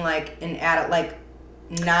than being like an adult, like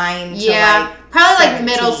 9 to like probably 17. Like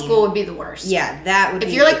middle school would be the worst. Yeah, that would be.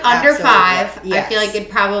 If you're like under 5, I feel like it'd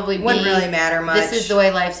probably wouldn't really matter much. This is the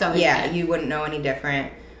way life's always been. Yeah, you wouldn't know any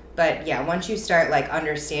different. But yeah, once you start like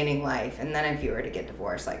understanding life, and then if you were to get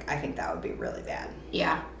divorced, like I think that would be really bad.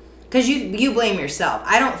 Yeah, because you blame yourself.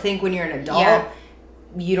 I don't think when you're an adult. Yeah.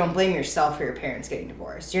 You don't blame yourself for your parents getting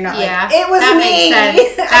divorced. You're not like, it was that me.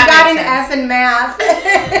 Makes sense. I got an F in math.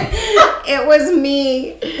 It was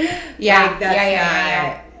me. Yeah. Like,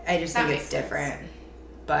 that's not, I just think it's different. Sense.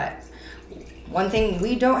 But one thing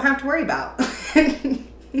we don't have to worry about.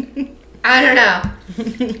 I don't know.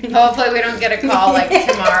 Hopefully we don't get a call like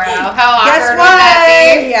tomorrow. How awkward would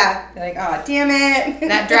that be? Yeah. They're like, oh, damn it.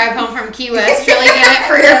 That drive home from Key West really did it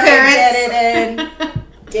for your parents. Get it in.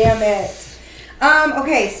 Damn it.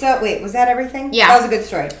 Okay, so wait, was that everything? Yeah. That was a good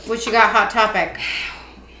story. What you got, hot topic?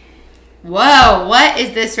 Whoa, what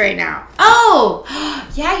is this right now? Oh,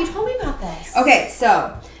 yeah, you told me about this. Okay,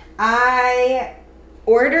 so I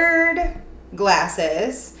ordered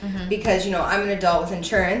glasses because, you know, I'm an adult with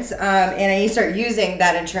insurance, and I need to start using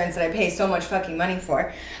that insurance that I pay so much fucking money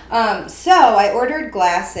for. So I ordered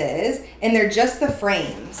glasses, and they're just the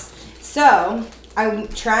frames. So I'm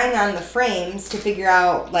trying on the frames to figure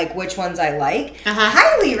out like which ones I like.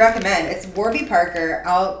 Highly recommend. It's Warby Parker.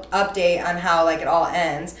 I'll update on how like it all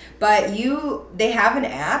ends. But they have an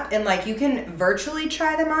app and like you can virtually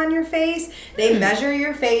try them on your face. They measure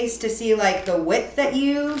your face to see like the width that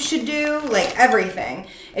you should do, like everything.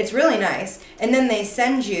 It's really nice. And then they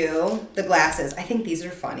send you the glasses. I think these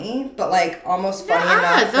are funny, but like almost funny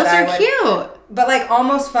enough. Those are cute. But like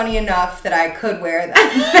almost funny enough that I could wear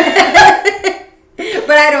them.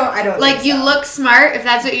 But I don't like you look smart, if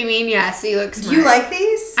that's what you mean. Yes, you look smart. Do you like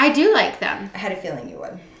these? I do like them. I had a feeling you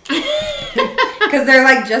would. Because they're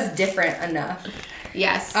like just different enough.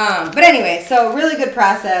 Yes. But anyway, so really good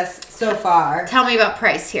process so far. Tell me about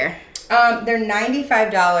price here. They're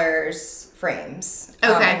 $95 frames.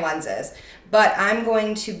 Okay. And lenses. But I'm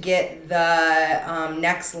going to get the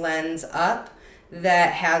next lens up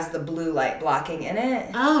that has the blue light blocking in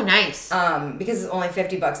it. Oh, nice. Because it's only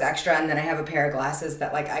 $50 extra, and then I have a pair of glasses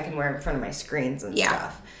that like I can wear in front of my screens and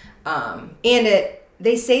stuff. And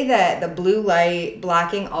they say that the blue light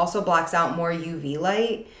blocking also blocks out more UV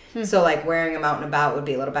light. So like wearing them out and about would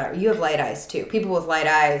be a little better. You have light eyes too. People with light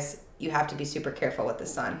eyes, you have to be super careful with the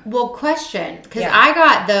sun. Well, question, because I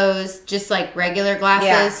got those just like regular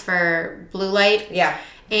glasses for blue light. Yeah.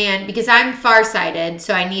 And because I'm farsighted,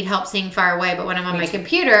 so I need help seeing far away. But when I'm on my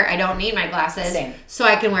computer, I don't need my glasses. Same. So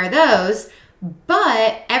I can wear those.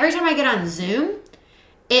 But every time I get on Zoom,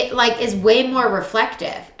 it like is way more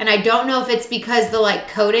reflective. And I don't know if it's because the like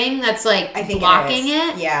coating that's like blocking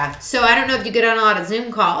it. Yeah. So I don't know if you get on a lot of Zoom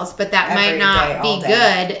calls, but that might not be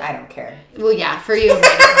good. I don't care. Well, yeah, for you, it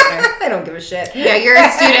might not matter. I don't give a shit. Yeah, your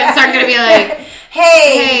students aren't going to be like,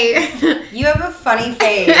 hey, you have a funny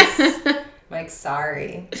face. Like,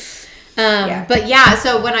 sorry. But yeah,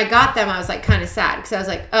 so when I got them, I was like kind of sad because I was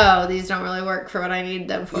like, oh, these don't really work for what I need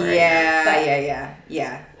them for.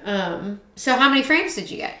 Yeah. So how many frames did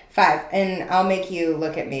you get? 5, and I'll make you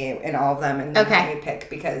look at me in all of them and then let me pick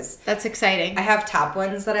because that's exciting. I have top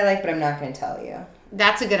ones that I like, but I'm not going to tell you.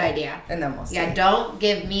 That's a good idea. And then we'll see. Yeah, don't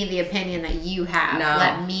give me the opinion that you have. No.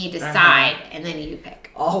 Let me decide, and then you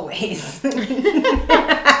pick. Always. But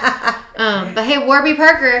hey, Warby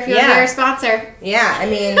Parker, if you want to be our sponsor. Yeah, I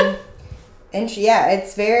mean,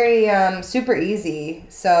 it's very super easy.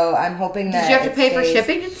 So I'm hoping that. Did you have to pay for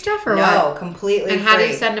shipping and stuff, or what? No, completely. And free. how do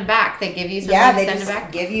you send them back? They give you something to send them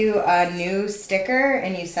back? Give you a new sticker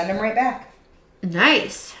and you send them right back.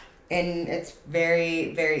 Nice. And it's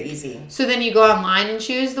very, very easy. So then you go online and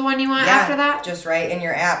choose the one you want after that? Just right in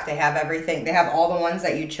your app. They have everything. They have all the ones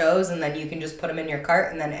that you chose, and then you can just put them in your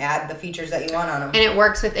cart and then add the features that you want on them. And it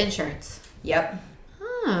works with insurance? Yep.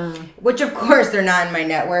 Which, of course, they're not in my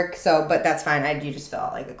network, but that's fine. You just fill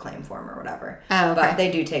out like a claim form or whatever. Oh, okay. But they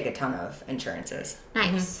do take a ton of insurances.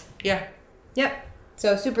 Nice. Mm-hmm. Yeah. Yep.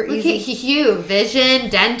 So super easy. Look at you, vision,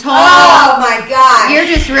 dental. Oh my God! You're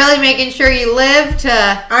just really making sure you live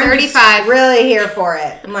to 35. I'm really here for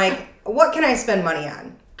it. I'm like, what can I spend money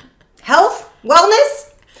on? Health,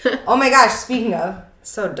 wellness. Oh my gosh! Speaking of,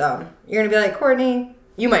 so dumb. You're gonna be like, Courtney.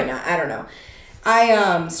 You might not. I don't know.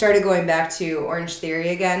 I started going back to Orange Theory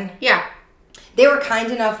again. Yeah. They were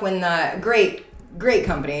kind enough when the great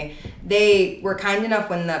company. They were kind enough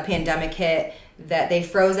when the pandemic hit that they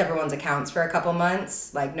froze everyone's accounts for a couple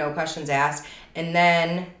months, like no questions asked. And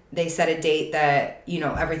then they set a date that,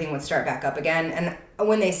 everything would start back up again. And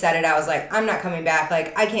when they said it, I was like, I'm not coming back.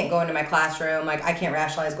 Like, I can't go into my classroom. Like, I can't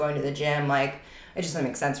rationalize going to the gym. Like, it just doesn't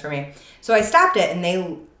make sense for me. So I stopped it, and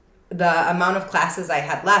the amount of classes I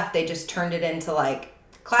had left, they just turned it into like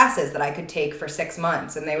classes that I could take for 6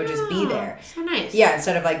 months, and they would just be there. So nice. Yeah,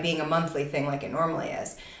 instead of like being a monthly thing like it normally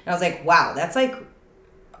is. And I was like, wow,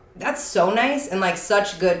 that's so nice and like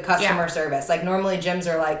such good customer service. Like normally gyms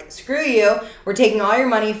are like, screw you, we're taking all your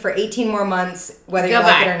money for 18 more months, whether you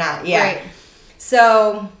like it or not. Yeah. Right.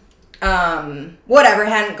 So, whatever,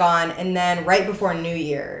 hadn't gone. And then right before New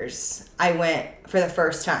Year's, I went for the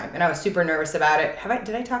first time and I was super nervous about it.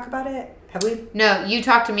 Did I talk about it? Have we? No, you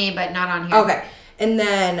talked to me, but not on here. Okay. And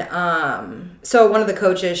then, so one of the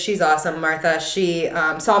coaches, she's awesome, Martha, she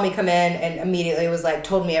saw me come in and immediately was like,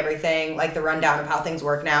 told me everything, like the rundown of how things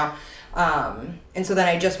work now. And so then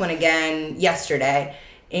I just went again yesterday,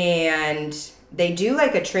 and they do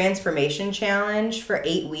like a transformation challenge for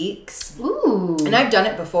 8 weeks. Ooh. And I've done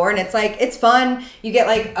it before, and it's like, it's fun. You get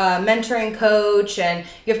like a mentoring coach, and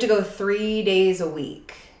you have to go 3 days a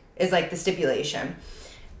week is like the stipulation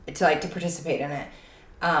to participate in it.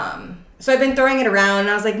 So I've been throwing it around,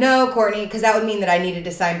 and I was like, no, Courtney, because that would mean that I needed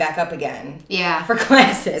to sign back up again. Yeah. For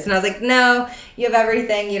classes. And I was like, no, you have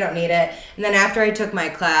everything. You don't need it. And then after I took my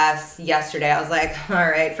class yesterday, I was like, all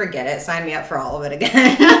right, forget it. Sign me up for all of it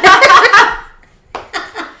again.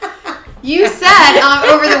 You said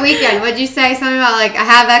over the weekend, what'd you say? Something about like, I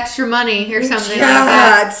have extra money or something like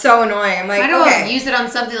that. It's so annoying. I'm like, I don't use it on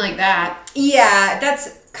something like that. Yeah,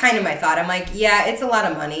 that's kind of my thought. I'm like, yeah, it's a lot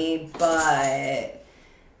of money, but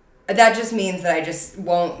that just means that I just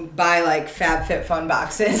won't buy like FabFitFun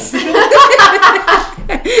boxes.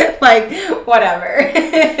 Like, whatever.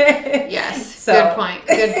 Yes. So,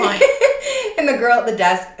 good point. And the girl at the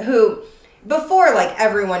desk who, before, like,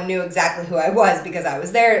 everyone knew exactly who I was because I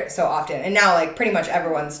was there so often. And now, like, pretty much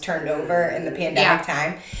everyone's turned over in the pandemic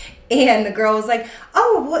time. And the girl was like,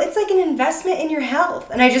 oh, well, it's like an investment in your health.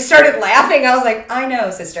 And I just started laughing. I was like, I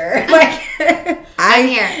know, sister. Like, I'm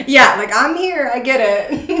here. Yeah, like, I'm here. I get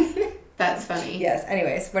it. That's funny. Yes.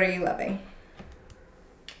 Anyways, what are you loving?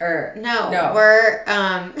 No. We're,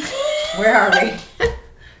 Where are we?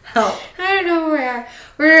 Help. I don't know where.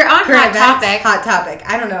 We're on Hot Topic. Hot Topic.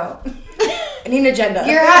 I don't know. I need an agenda.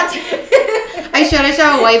 You're hot. I should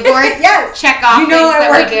have a whiteboard. Yes. Check off things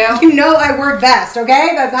that we do. You know I work best,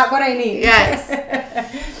 okay? That's not what I need. Yes.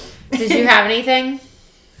 Did you have anything?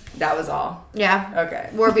 That was all. Yeah. Okay.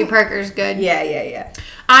 Warby Parker's good. Yeah.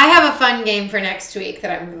 I have a fun game for next week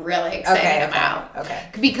that I'm really excited about. Okay.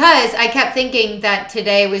 Because I kept thinking that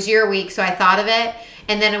today was your week, so I thought of it.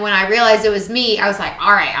 And then when I realized it was me, I was like,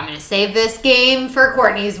 all right, I'm going to save this game for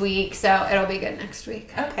Courtney's week, so it'll be good next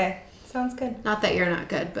week. Okay. Sounds good. Not that you're not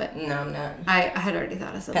good, but... No, I'm not. I had already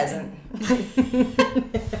thought of something. Peasant.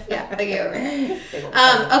 Yeah, I get over it.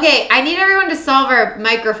 Okay, I need everyone to solve our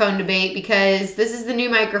microphone debate because this is the new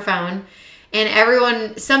microphone.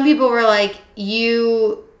 And some people were like,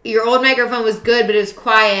 your old microphone was good, but it was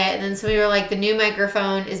quiet. And then some people were like, the new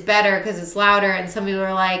microphone is better because it's louder. And some people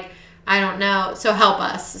were like, I don't know. So help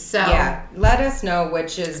us. So yeah, let us know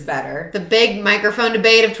which is better. The big microphone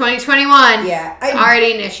debate of 2021. Yeah. It's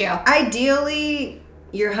already an issue. Ideally,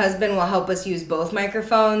 your husband will help us use both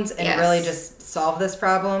microphones and really just solve this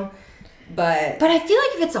problem. But I feel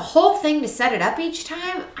like if it's a whole thing to set it up each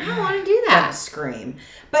time, I don't want to do that. Gonna scream.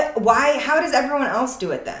 But why? How does everyone else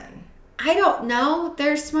do it then? I don't know.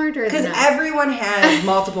 They're smarter than us. Because everyone has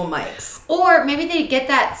multiple mics. Or maybe they get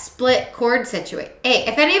that split cord situation. Hey,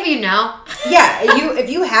 if any of you know. Yeah,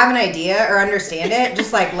 if you have an idea or understand it,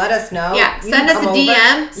 just like let us know. Yeah, send us a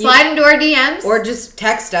DM. Slide into our DMs. Or just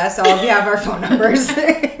text us. All of you have our phone numbers.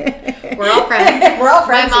 We're all friends. We're all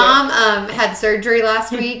friends. My mom had surgery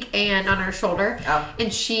last week and on her shoulder. Oh.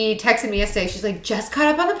 And she texted me yesterday. She's like, just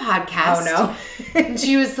caught up on the podcast. Oh, no. And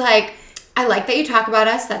she was like, I like that you talk about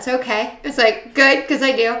us. That's okay. It's like, good, because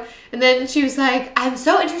I do. And then she was like, I'm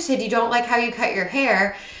so interested. You don't like how you cut your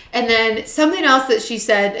hair. And then something else that she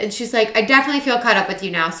said, and she's like, I definitely feel caught up with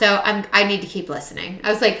you now, so I need to keep listening.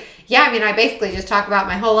 I was like, yeah, I mean, I basically just talk about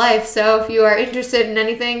my whole life, so if you are interested in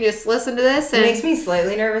anything, just listen to this. And it makes me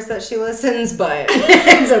slightly nervous that she listens, but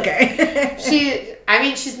it's okay.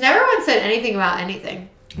 She's never once said anything about anything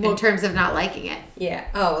in terms of not liking it. Yeah.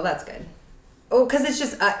 Oh, well, that's good. Oh, because it's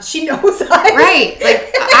just, she knows us. Right.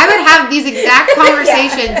 Like, I would have these exact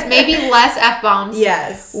conversations, maybe less F-bombs.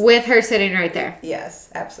 Yes. With her sitting right there. Yes,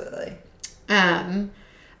 absolutely.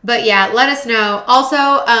 But yeah, let us know.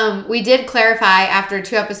 Also, we did clarify after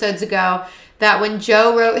 2 episodes ago that when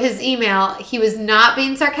Joe wrote his email, he was not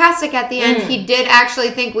being sarcastic at the end. He did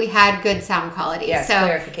actually think we had good sound quality. Yes, so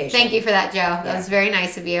clarification. Thank you for that, Joe. That was very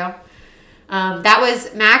nice of you. That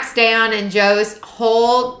was Max, Dayon, and Joe's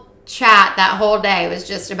whole chat that whole day was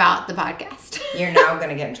just about the podcast. You're now going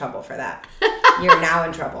to get in trouble for that. You're now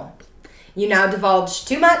in trouble. You now divulged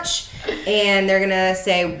too much, and they're going to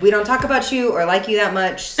say, we don't talk about you or like you that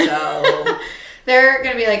much, so... They're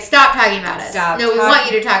going to be like, stop talking about us. We want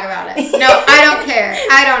you to talk about us. No, I don't care.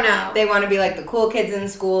 I don't know. They want to be like the cool kids in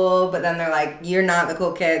school, but then they're like, you're not the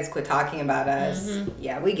cool kids. Quit talking about us. Mm-hmm.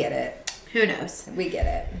 Yeah, we get it. Who knows? We get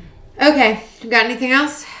it. Okay. Got anything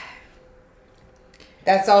else?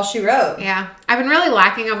 That's all she wrote. Yeah. I've been really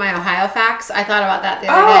lacking on my Ohio facts. I thought about that the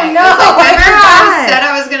other day. Oh, no. I said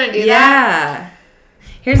I was going to do that. Yeah.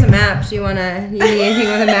 Here's a map. Do you need anything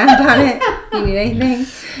with a map on it? You need anything?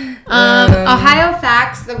 Ohio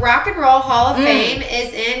facts. The Rock and Roll Hall of Fame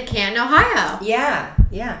is in Canton, Ohio. Yeah.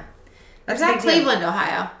 Yeah. That's at Cleveland,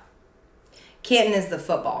 Ohio. Canton is the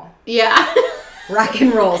football. Yeah. Rock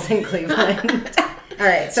and Roll's in Cleveland. All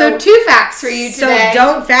right. So 2 facts for you today. So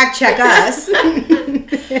don't fact check us.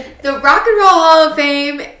 The Rock and Roll Hall of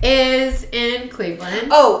Fame is in Cleveland.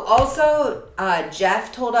 Oh, also,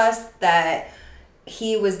 Jeff told us that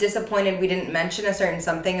he was disappointed we didn't mention a certain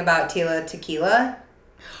something about Tila Tequila.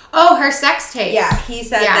 Oh, her sex tapes. Yeah, he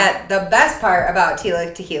said that the best part about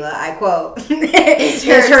Tila Tequila, I quote, is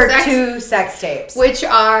her 2 sex tapes. Which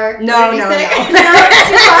are... No.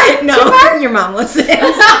 Your mom listens.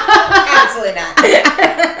 Absolutely not.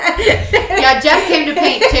 Yeah, Jeff came to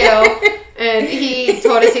paint too, and he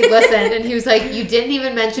told us he'd listened, and he was like, you didn't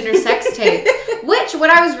even mention her sex tapes. Which, what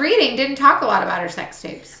I was reading, didn't talk a lot about her sex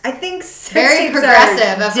tapes. I think sex very tapes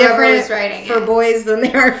progressive are of whoever was writing for boys than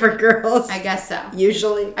they are for girls. I guess so.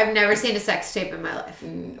 Usually. I've never seen a sex tape in my life.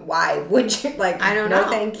 Why would you? I don't know. No,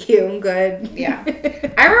 thank you. I'm good. Yeah.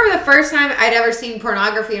 I remember the first time I'd ever seen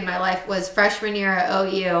pornography in my life was freshman year at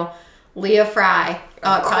OU. Leah Fry.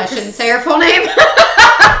 Oh, I shouldn't say her full name.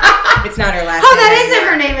 It's not her last name. Oh, that isn't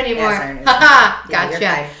her name anymore. Haha.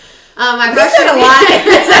 Gotcha. I said a lot in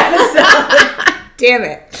this episode. Damn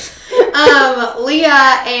it.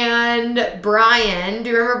 Leah and Brian. Do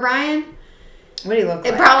you remember Brian? What do you look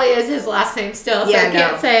like? It probably is his last name still, so yeah, I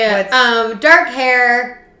can't say it. Dark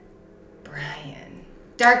hair. Brian.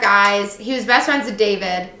 Dark eyes. He was best friends with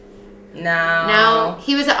David. No,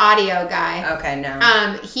 he was an audio guy. Okay, no.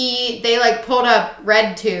 They like pulled up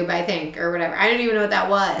RedTube, I think, or whatever. I don't even know what that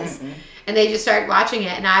was. Mm-mm. And they just started watching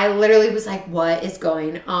it, and I literally was like, what is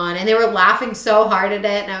going on? And they were laughing so hard at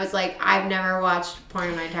it, and I was like, I've never watched porn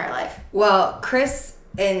in my entire life. Well, Chris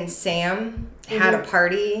and Sam had a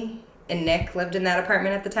party, and Nick lived in that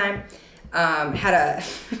apartment at the time. Had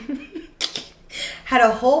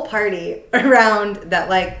a whole party around that,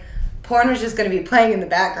 like, porn was just going to be playing in the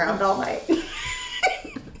background all night.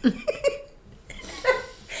 And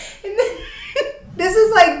then, this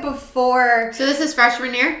is like before. So this is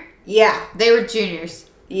freshman year? Yeah. They were juniors.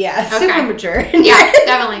 Yeah, super mature. Yeah,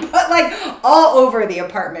 definitely. But like all over the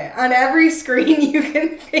apartment, on every screen you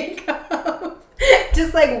can think of.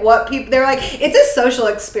 Just like what people, they're like, it's a social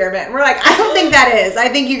experiment. And we're like, I don't think that is. I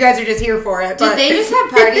think you guys are just here for it. Did they just have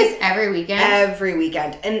parties every weekend? Every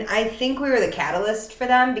weekend. And I think we were the catalyst for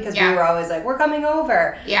them because we were always like, we're coming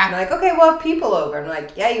over. Yeah. And they're like, okay, we'll have people over. I'm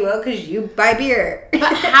like, yeah, you will because you buy beer.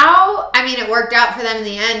 But how, I mean, it worked out for them in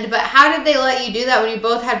the end, but how did they let you do that when you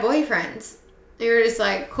both had boyfriends? They were just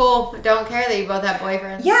like, cool, don't care that you both have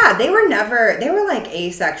boyfriends. Yeah, they were like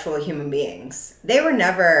asexual human beings. They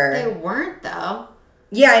weren't though.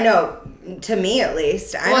 Yeah, I know. To me, at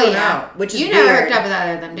least. I don't know. Which is you never hooked up with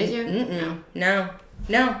either of them, did you? No.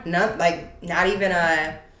 Not not even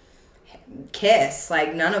a kiss.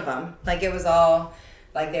 Like, none of them. Like, it was all,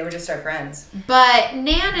 like, they were just our friends. But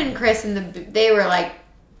Nan and Chris, they were like,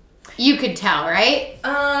 you could tell, right?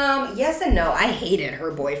 Yes and no. I hated her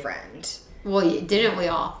boyfriend. Well, didn't we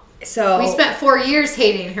all? So we spent 4 years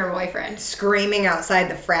hating her boyfriend. Screaming outside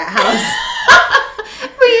the frat house.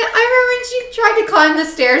 I remember when she tried to climb the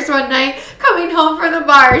stairs one night, coming home from the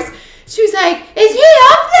bars. She was like, is he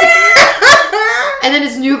up there? And then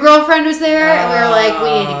his new girlfriend was there, and we were like, we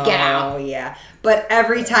need to get out. Oh, yeah. But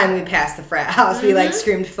every time we passed the frat house, we, like,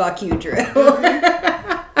 screamed, fuck you, Drew.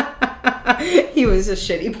 He was a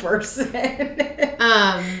shitty person.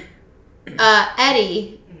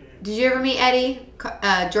 Eddie. Did you ever meet Eddie,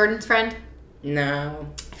 Jordan's friend? No.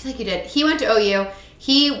 I feel like you did. He went to OU.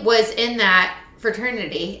 He was in that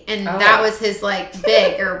fraternity, and that was his, like,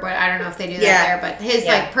 big, or what, I don't know if they do that there, but his,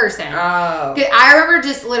 like, person. Oh. I remember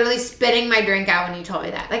just literally spitting my drink out when you told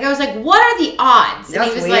me that. Like, I was like, what are the odds? And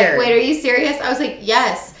he was weird. Like, wait, are you serious? I was like,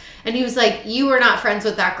 yes. And he was like, you were not friends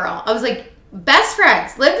with that girl. I was like, best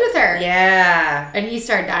friends, lived with her. Yeah. And he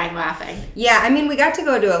started dying laughing. Yeah, I mean, we got to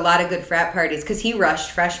go to a lot of good frat parties because he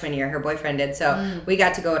rushed freshman year, her boyfriend did. So we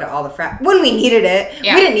got to go to all the frat when we needed it.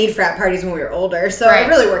 Yeah. We didn't need frat parties when we were older, so it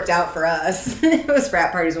really worked out for us. It was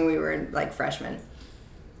frat parties when we were like freshmen.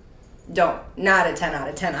 Not a 10 out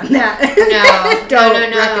of 10 on that. No. Don't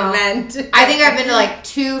recommend. I think I've been to like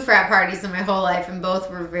 2 frat parties in my whole life, and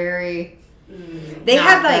both were very They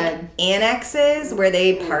had like annexes where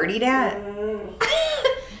they partied at.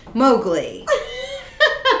 Mowgli.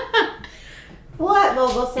 What,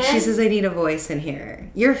 Mowgli? She says I need a voice in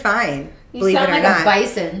here. You're fine. You sound like a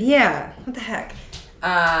bison. Yeah. What the heck?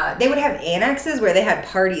 They would have annexes where they had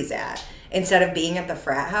parties at instead of being at the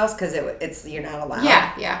frat house because it's you're not allowed.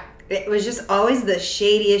 Yeah, yeah. It was just always the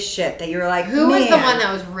shadiest shit that you were like, who was the one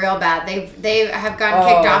that was real bad? They have gotten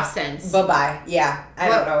kicked off since. Bye-bye. Yeah. I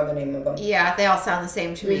don't know the name of them. Yeah, they all sound the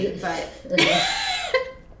same to me, but...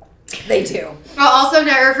 They do. I'll also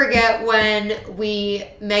never forget when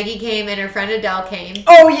Maggie came and her friend Adele came.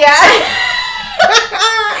 Oh, yeah.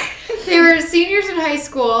 They were seniors in high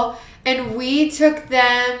school, and we took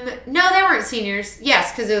them... No, they weren't seniors.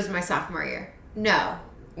 Yes, because it was my sophomore year. No.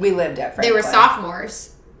 We lived at Franklin. They were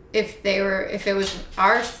sophomores. If it was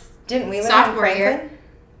our Didn't we live sophomore in Franklin year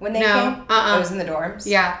when they came? It was in the dorms.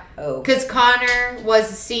 Yeah. Oh. Because Connor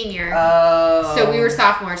was a senior. Oh. So we were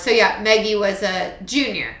sophomores. So yeah, Maggie was a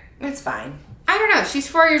junior. It's fine. I don't know. She's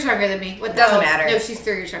 4 years younger than me. Doesn't matter. No, she's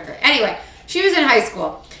 3 years younger. Anyway, she was in high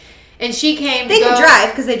school, and she came. They could drive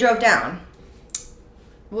because they drove down.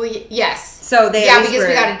 Well, yes. So they because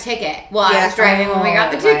we got a ticket. Well, I was driving when we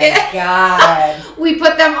got the ticket. Oh my God. We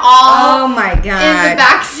put them all. Oh my God. In the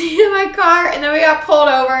back seat of my car, and then we got pulled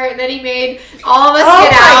over, and then he made all of us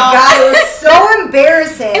get out. Oh my God! It was so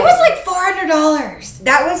embarrassing. It was like $400.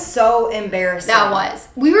 That was so embarrassing. That was.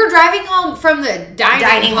 We were driving home from the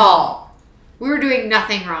dining hall. We were doing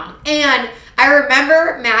nothing wrong, and I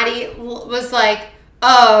remember Maddie was like,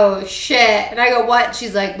 oh, shit. And I go, what?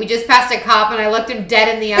 She's like, we just passed a cop, and I looked him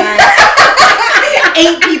dead in the eye.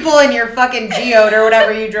 8 people in your fucking Geode or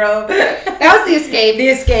whatever you drove. That was the Escape. The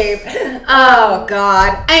Escape. Oh,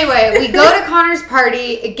 God. Anyway, we go to Connor's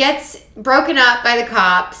party. It gets broken up by the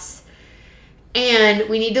cops, and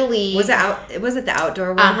we need to leave. Was it the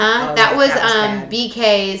outdoor one? Uh-huh. Oh, that was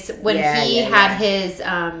BK's when he had his,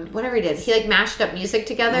 whatever he did. He, like, mashed up music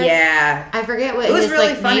together. Yeah. I forget what it was his, really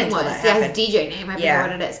like, fun name was. Yeah, his DJ name. I forget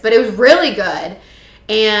what it is. But it was really good.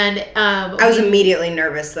 And I was immediately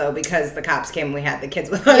nervous, though, because the cops came and we had the kids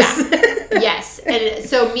with us. Yeah. Yes. And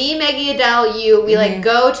so me, Maggie, Adele, we, like,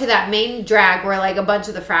 go to that main drag where, like, a bunch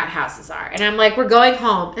of the frat houses are. And I'm like, we're going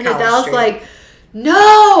home. And College Adele's Street. like,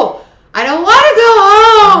 no, I don't want to go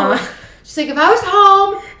home. Uh-huh. She's like, if I was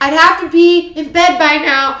home, I'd have to be in bed by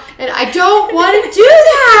now, and I don't want to do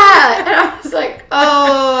that. And I was like,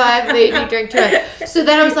 oh, I've made you drink too much. So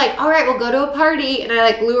then I was like, all right, we'll go to a party. And I,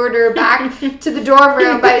 like, lured her back to the dorm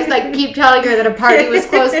room by just, like, keep telling her that a party was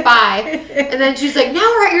close by. And then she's like, now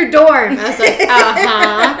we're at your dorm. I was like,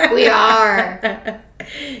 uh-huh, we are.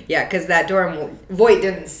 Yeah, because that dorm, Voight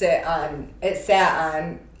didn't sit on, it sat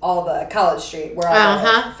on all the College Street where all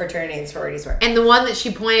the fraternity and sororities were. And the one that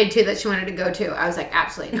she pointed to that she wanted to go to, I was like,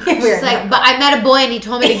 absolutely not. She's like, but I met a boy and he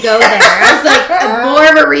told me to go there. I was like, more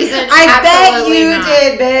of a reason. I bet you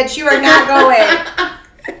did, bitch. You are not going.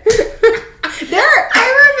 I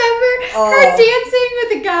remember her dancing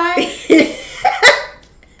with a guy.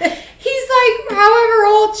 He's like, however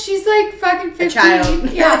old, she's like fucking 15. A child.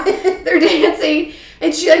 Yeah, they're dancing.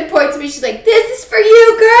 And she like points to me, she's like, this is for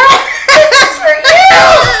you, girl. This is for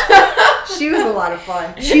you. She was a lot of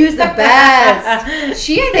fun. She was the best.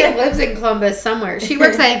 She, I think, lives in Columbus somewhere. She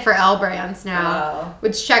works, I think, for L Brands now,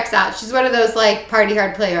 which checks out. She's one of those like party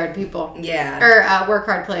hard, play hard people. Yeah. Or work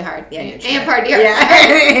hard, play hard. Yeah, and party hard.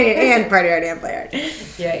 Yeah. And party hard and play hard.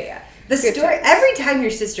 Yeah. The story, every time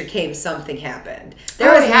your sister came, something happened.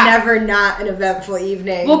 There was never not an eventful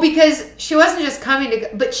evening. Well, because she wasn't just coming to go,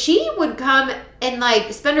 but she would come and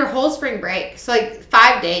like spend her whole spring break, so like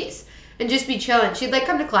 5 days, and just be chilling. She'd like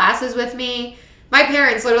come to classes with me. My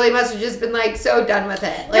parents literally must have just been like so done with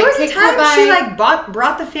it. Like, there was a time she like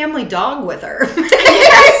brought the family dog with her.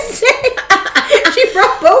 Yes. She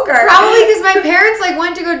brought Bogart. Probably because my parents like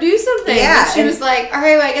went to go do something. Yeah, and she was like, all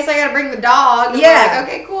right, well, I guess I gotta bring the dog. And yeah. Like,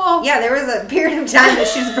 okay, cool. Yeah, there was a period of time that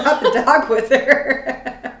she's brought the dog with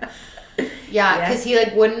her. Yeah, because he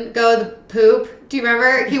like wouldn't go the poop. Do you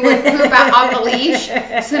remember? He wouldn't poop out on the leash,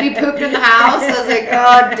 so he pooped in the house. I was like,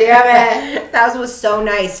 oh, damn it. That was so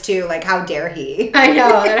nice, too. Like, how dare he? I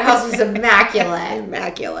know. That house was immaculate.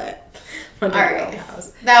 Immaculate. All right.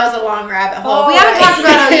 That was a long rabbit hole. We haven't talked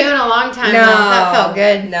about OU in a long time. No. That felt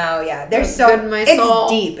good. No, yeah. There's so good in my soul.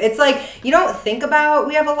 It's deep. It's like, you don't think about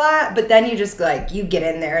we have a lot, but then you just like, you get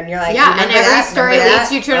in there and you're like, yeah, and every story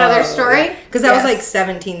leads you to another story. Because that was like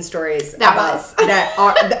 17 stories. Those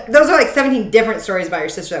are like 17 different stories about your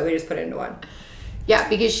sister that we just put into one. Yeah,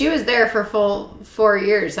 because she was there for full 4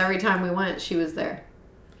 years. Every time we went, she was there.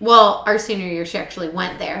 Well, our senior year, she actually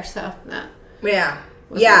went there, so that. Yeah.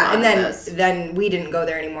 Yeah, and then we didn't go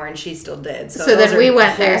there anymore, and she still did. So then we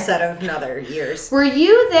went there. A whole set of another years. Were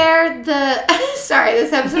you there sorry,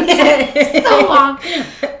 this episode is so long.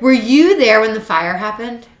 Were you there when the fire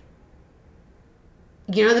happened?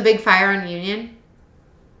 You know the big fire on Union?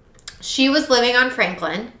 She was living on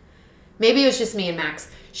Franklin. Maybe it was just me and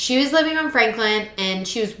Max. She was living on Franklin, and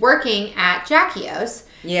she was working at Jackie O's,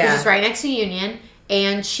 which is right next to Union,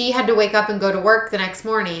 and she had to wake up and go to work the next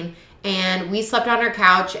morning. And we slept on her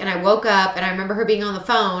couch, and I woke up, and I remember her being on the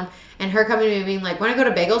phone, and her coming to me and being like, want to go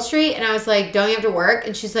to Bagel Street? And I was like, don't you have to work?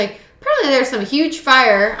 And she's like, apparently there's some huge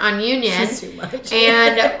fire on Union. That's too much.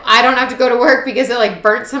 And I don't have to go to work because it like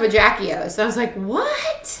burnt some of Jackie O's. So I was like,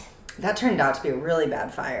 what? That turned out to be a really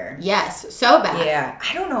bad fire. Yes, so bad. Yeah.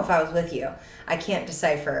 I don't know if I was with you. I can't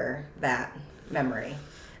decipher that memory.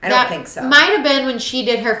 I don't think so. Might have been when she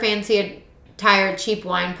did her fancy tired cheap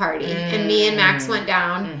wine party, and me and Max went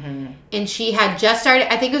down, and she had just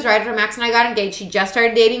started, I think it was right after Max and I got engaged, she just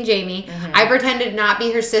started dating Jamie. I pretended to not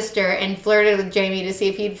be her sister and flirted with Jamie to see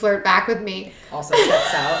if he'd flirt back with me. Also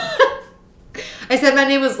checks out. I said my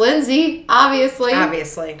name was Lindsay, obviously.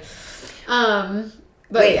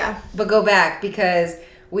 But go back, because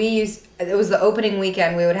it was the opening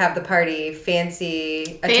weekend, we would have the party,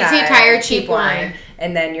 fancy attire, cheap wine.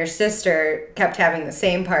 And then your sister kept having the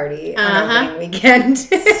same party on opening weekend.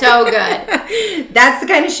 So good. That's the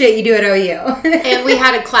kind of shit you do at OU. And we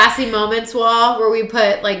had a classy moments wall where we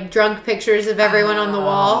put like drunk pictures of everyone on the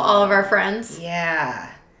wall, all of our friends.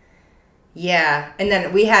 Yeah. Yeah. And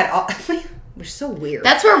then we had all... We're so weird.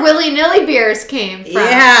 That's where willy-nilly beers came from.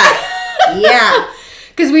 Yeah. Yeah.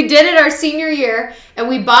 Because we did it our senior year, and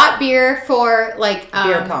we bought beer for like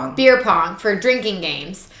beer pong for drinking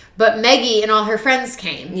games. But Maggie and all her friends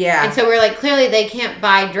came. Yeah. And so we're like, clearly they can't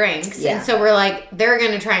buy drinks. Yeah. And so we're like, they're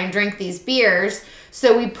going to try and drink these beers.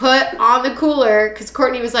 So we put on the cooler, because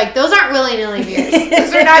Courtney was like, those aren't willy-nilly beers.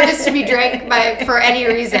 Those are not just to be drank for any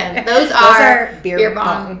reason. Those are beer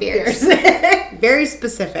pong beers. Very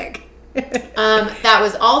specific. That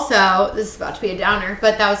was also, this is about to be a downer,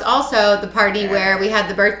 but that was also the party where we had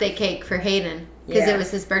the birthday cake for Hayden, because it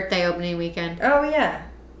was his birthday opening weekend. Oh, yeah.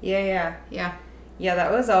 Yeah. Yeah,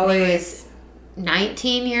 that was always... He was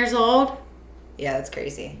 19 years old. Yeah, that's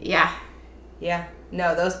crazy. Yeah. Yeah.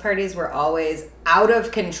 No, those parties were always out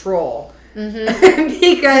of control. Mm-hmm.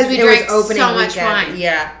 Because we drank opening so much weekend. wine.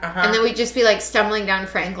 Yeah. And then we'd just be like stumbling down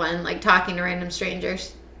Franklin, like talking to random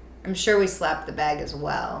strangers. I'm sure we slapped the bag as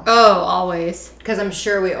well. Oh, always. Because I'm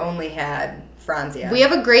sure we only had Franzia. We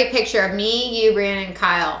have a great picture of me, you, Brian, and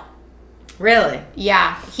Kyle. Really?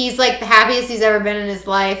 Yeah. He's like the happiest he's ever been in his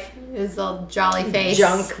life. His little jolly face.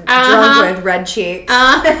 Drunk with red cheeks.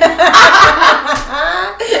 Kyle.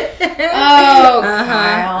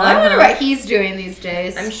 I wonder what he's doing these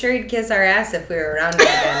days. I'm sure he'd kiss our ass if we were around him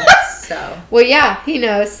again. So. Well, yeah, he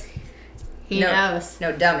knows. He knows.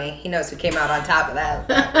 No dummy. He knows who came out on top of that.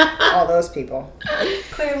 All those people.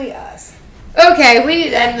 Clearly us. Okay, we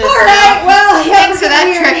need to end this. All right. Well, thanks for that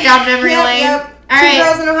trip down memory lane. Yep. All right.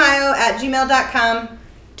 2girlsinohio@gmail.com.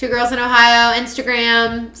 2 Girls in Ohio,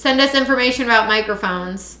 Instagram. Send us information about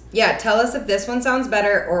microphones. Yeah, tell us if this one sounds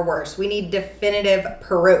better or worse. We need definitive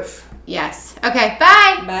proof. Yes. Okay,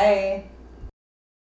 bye. Bye.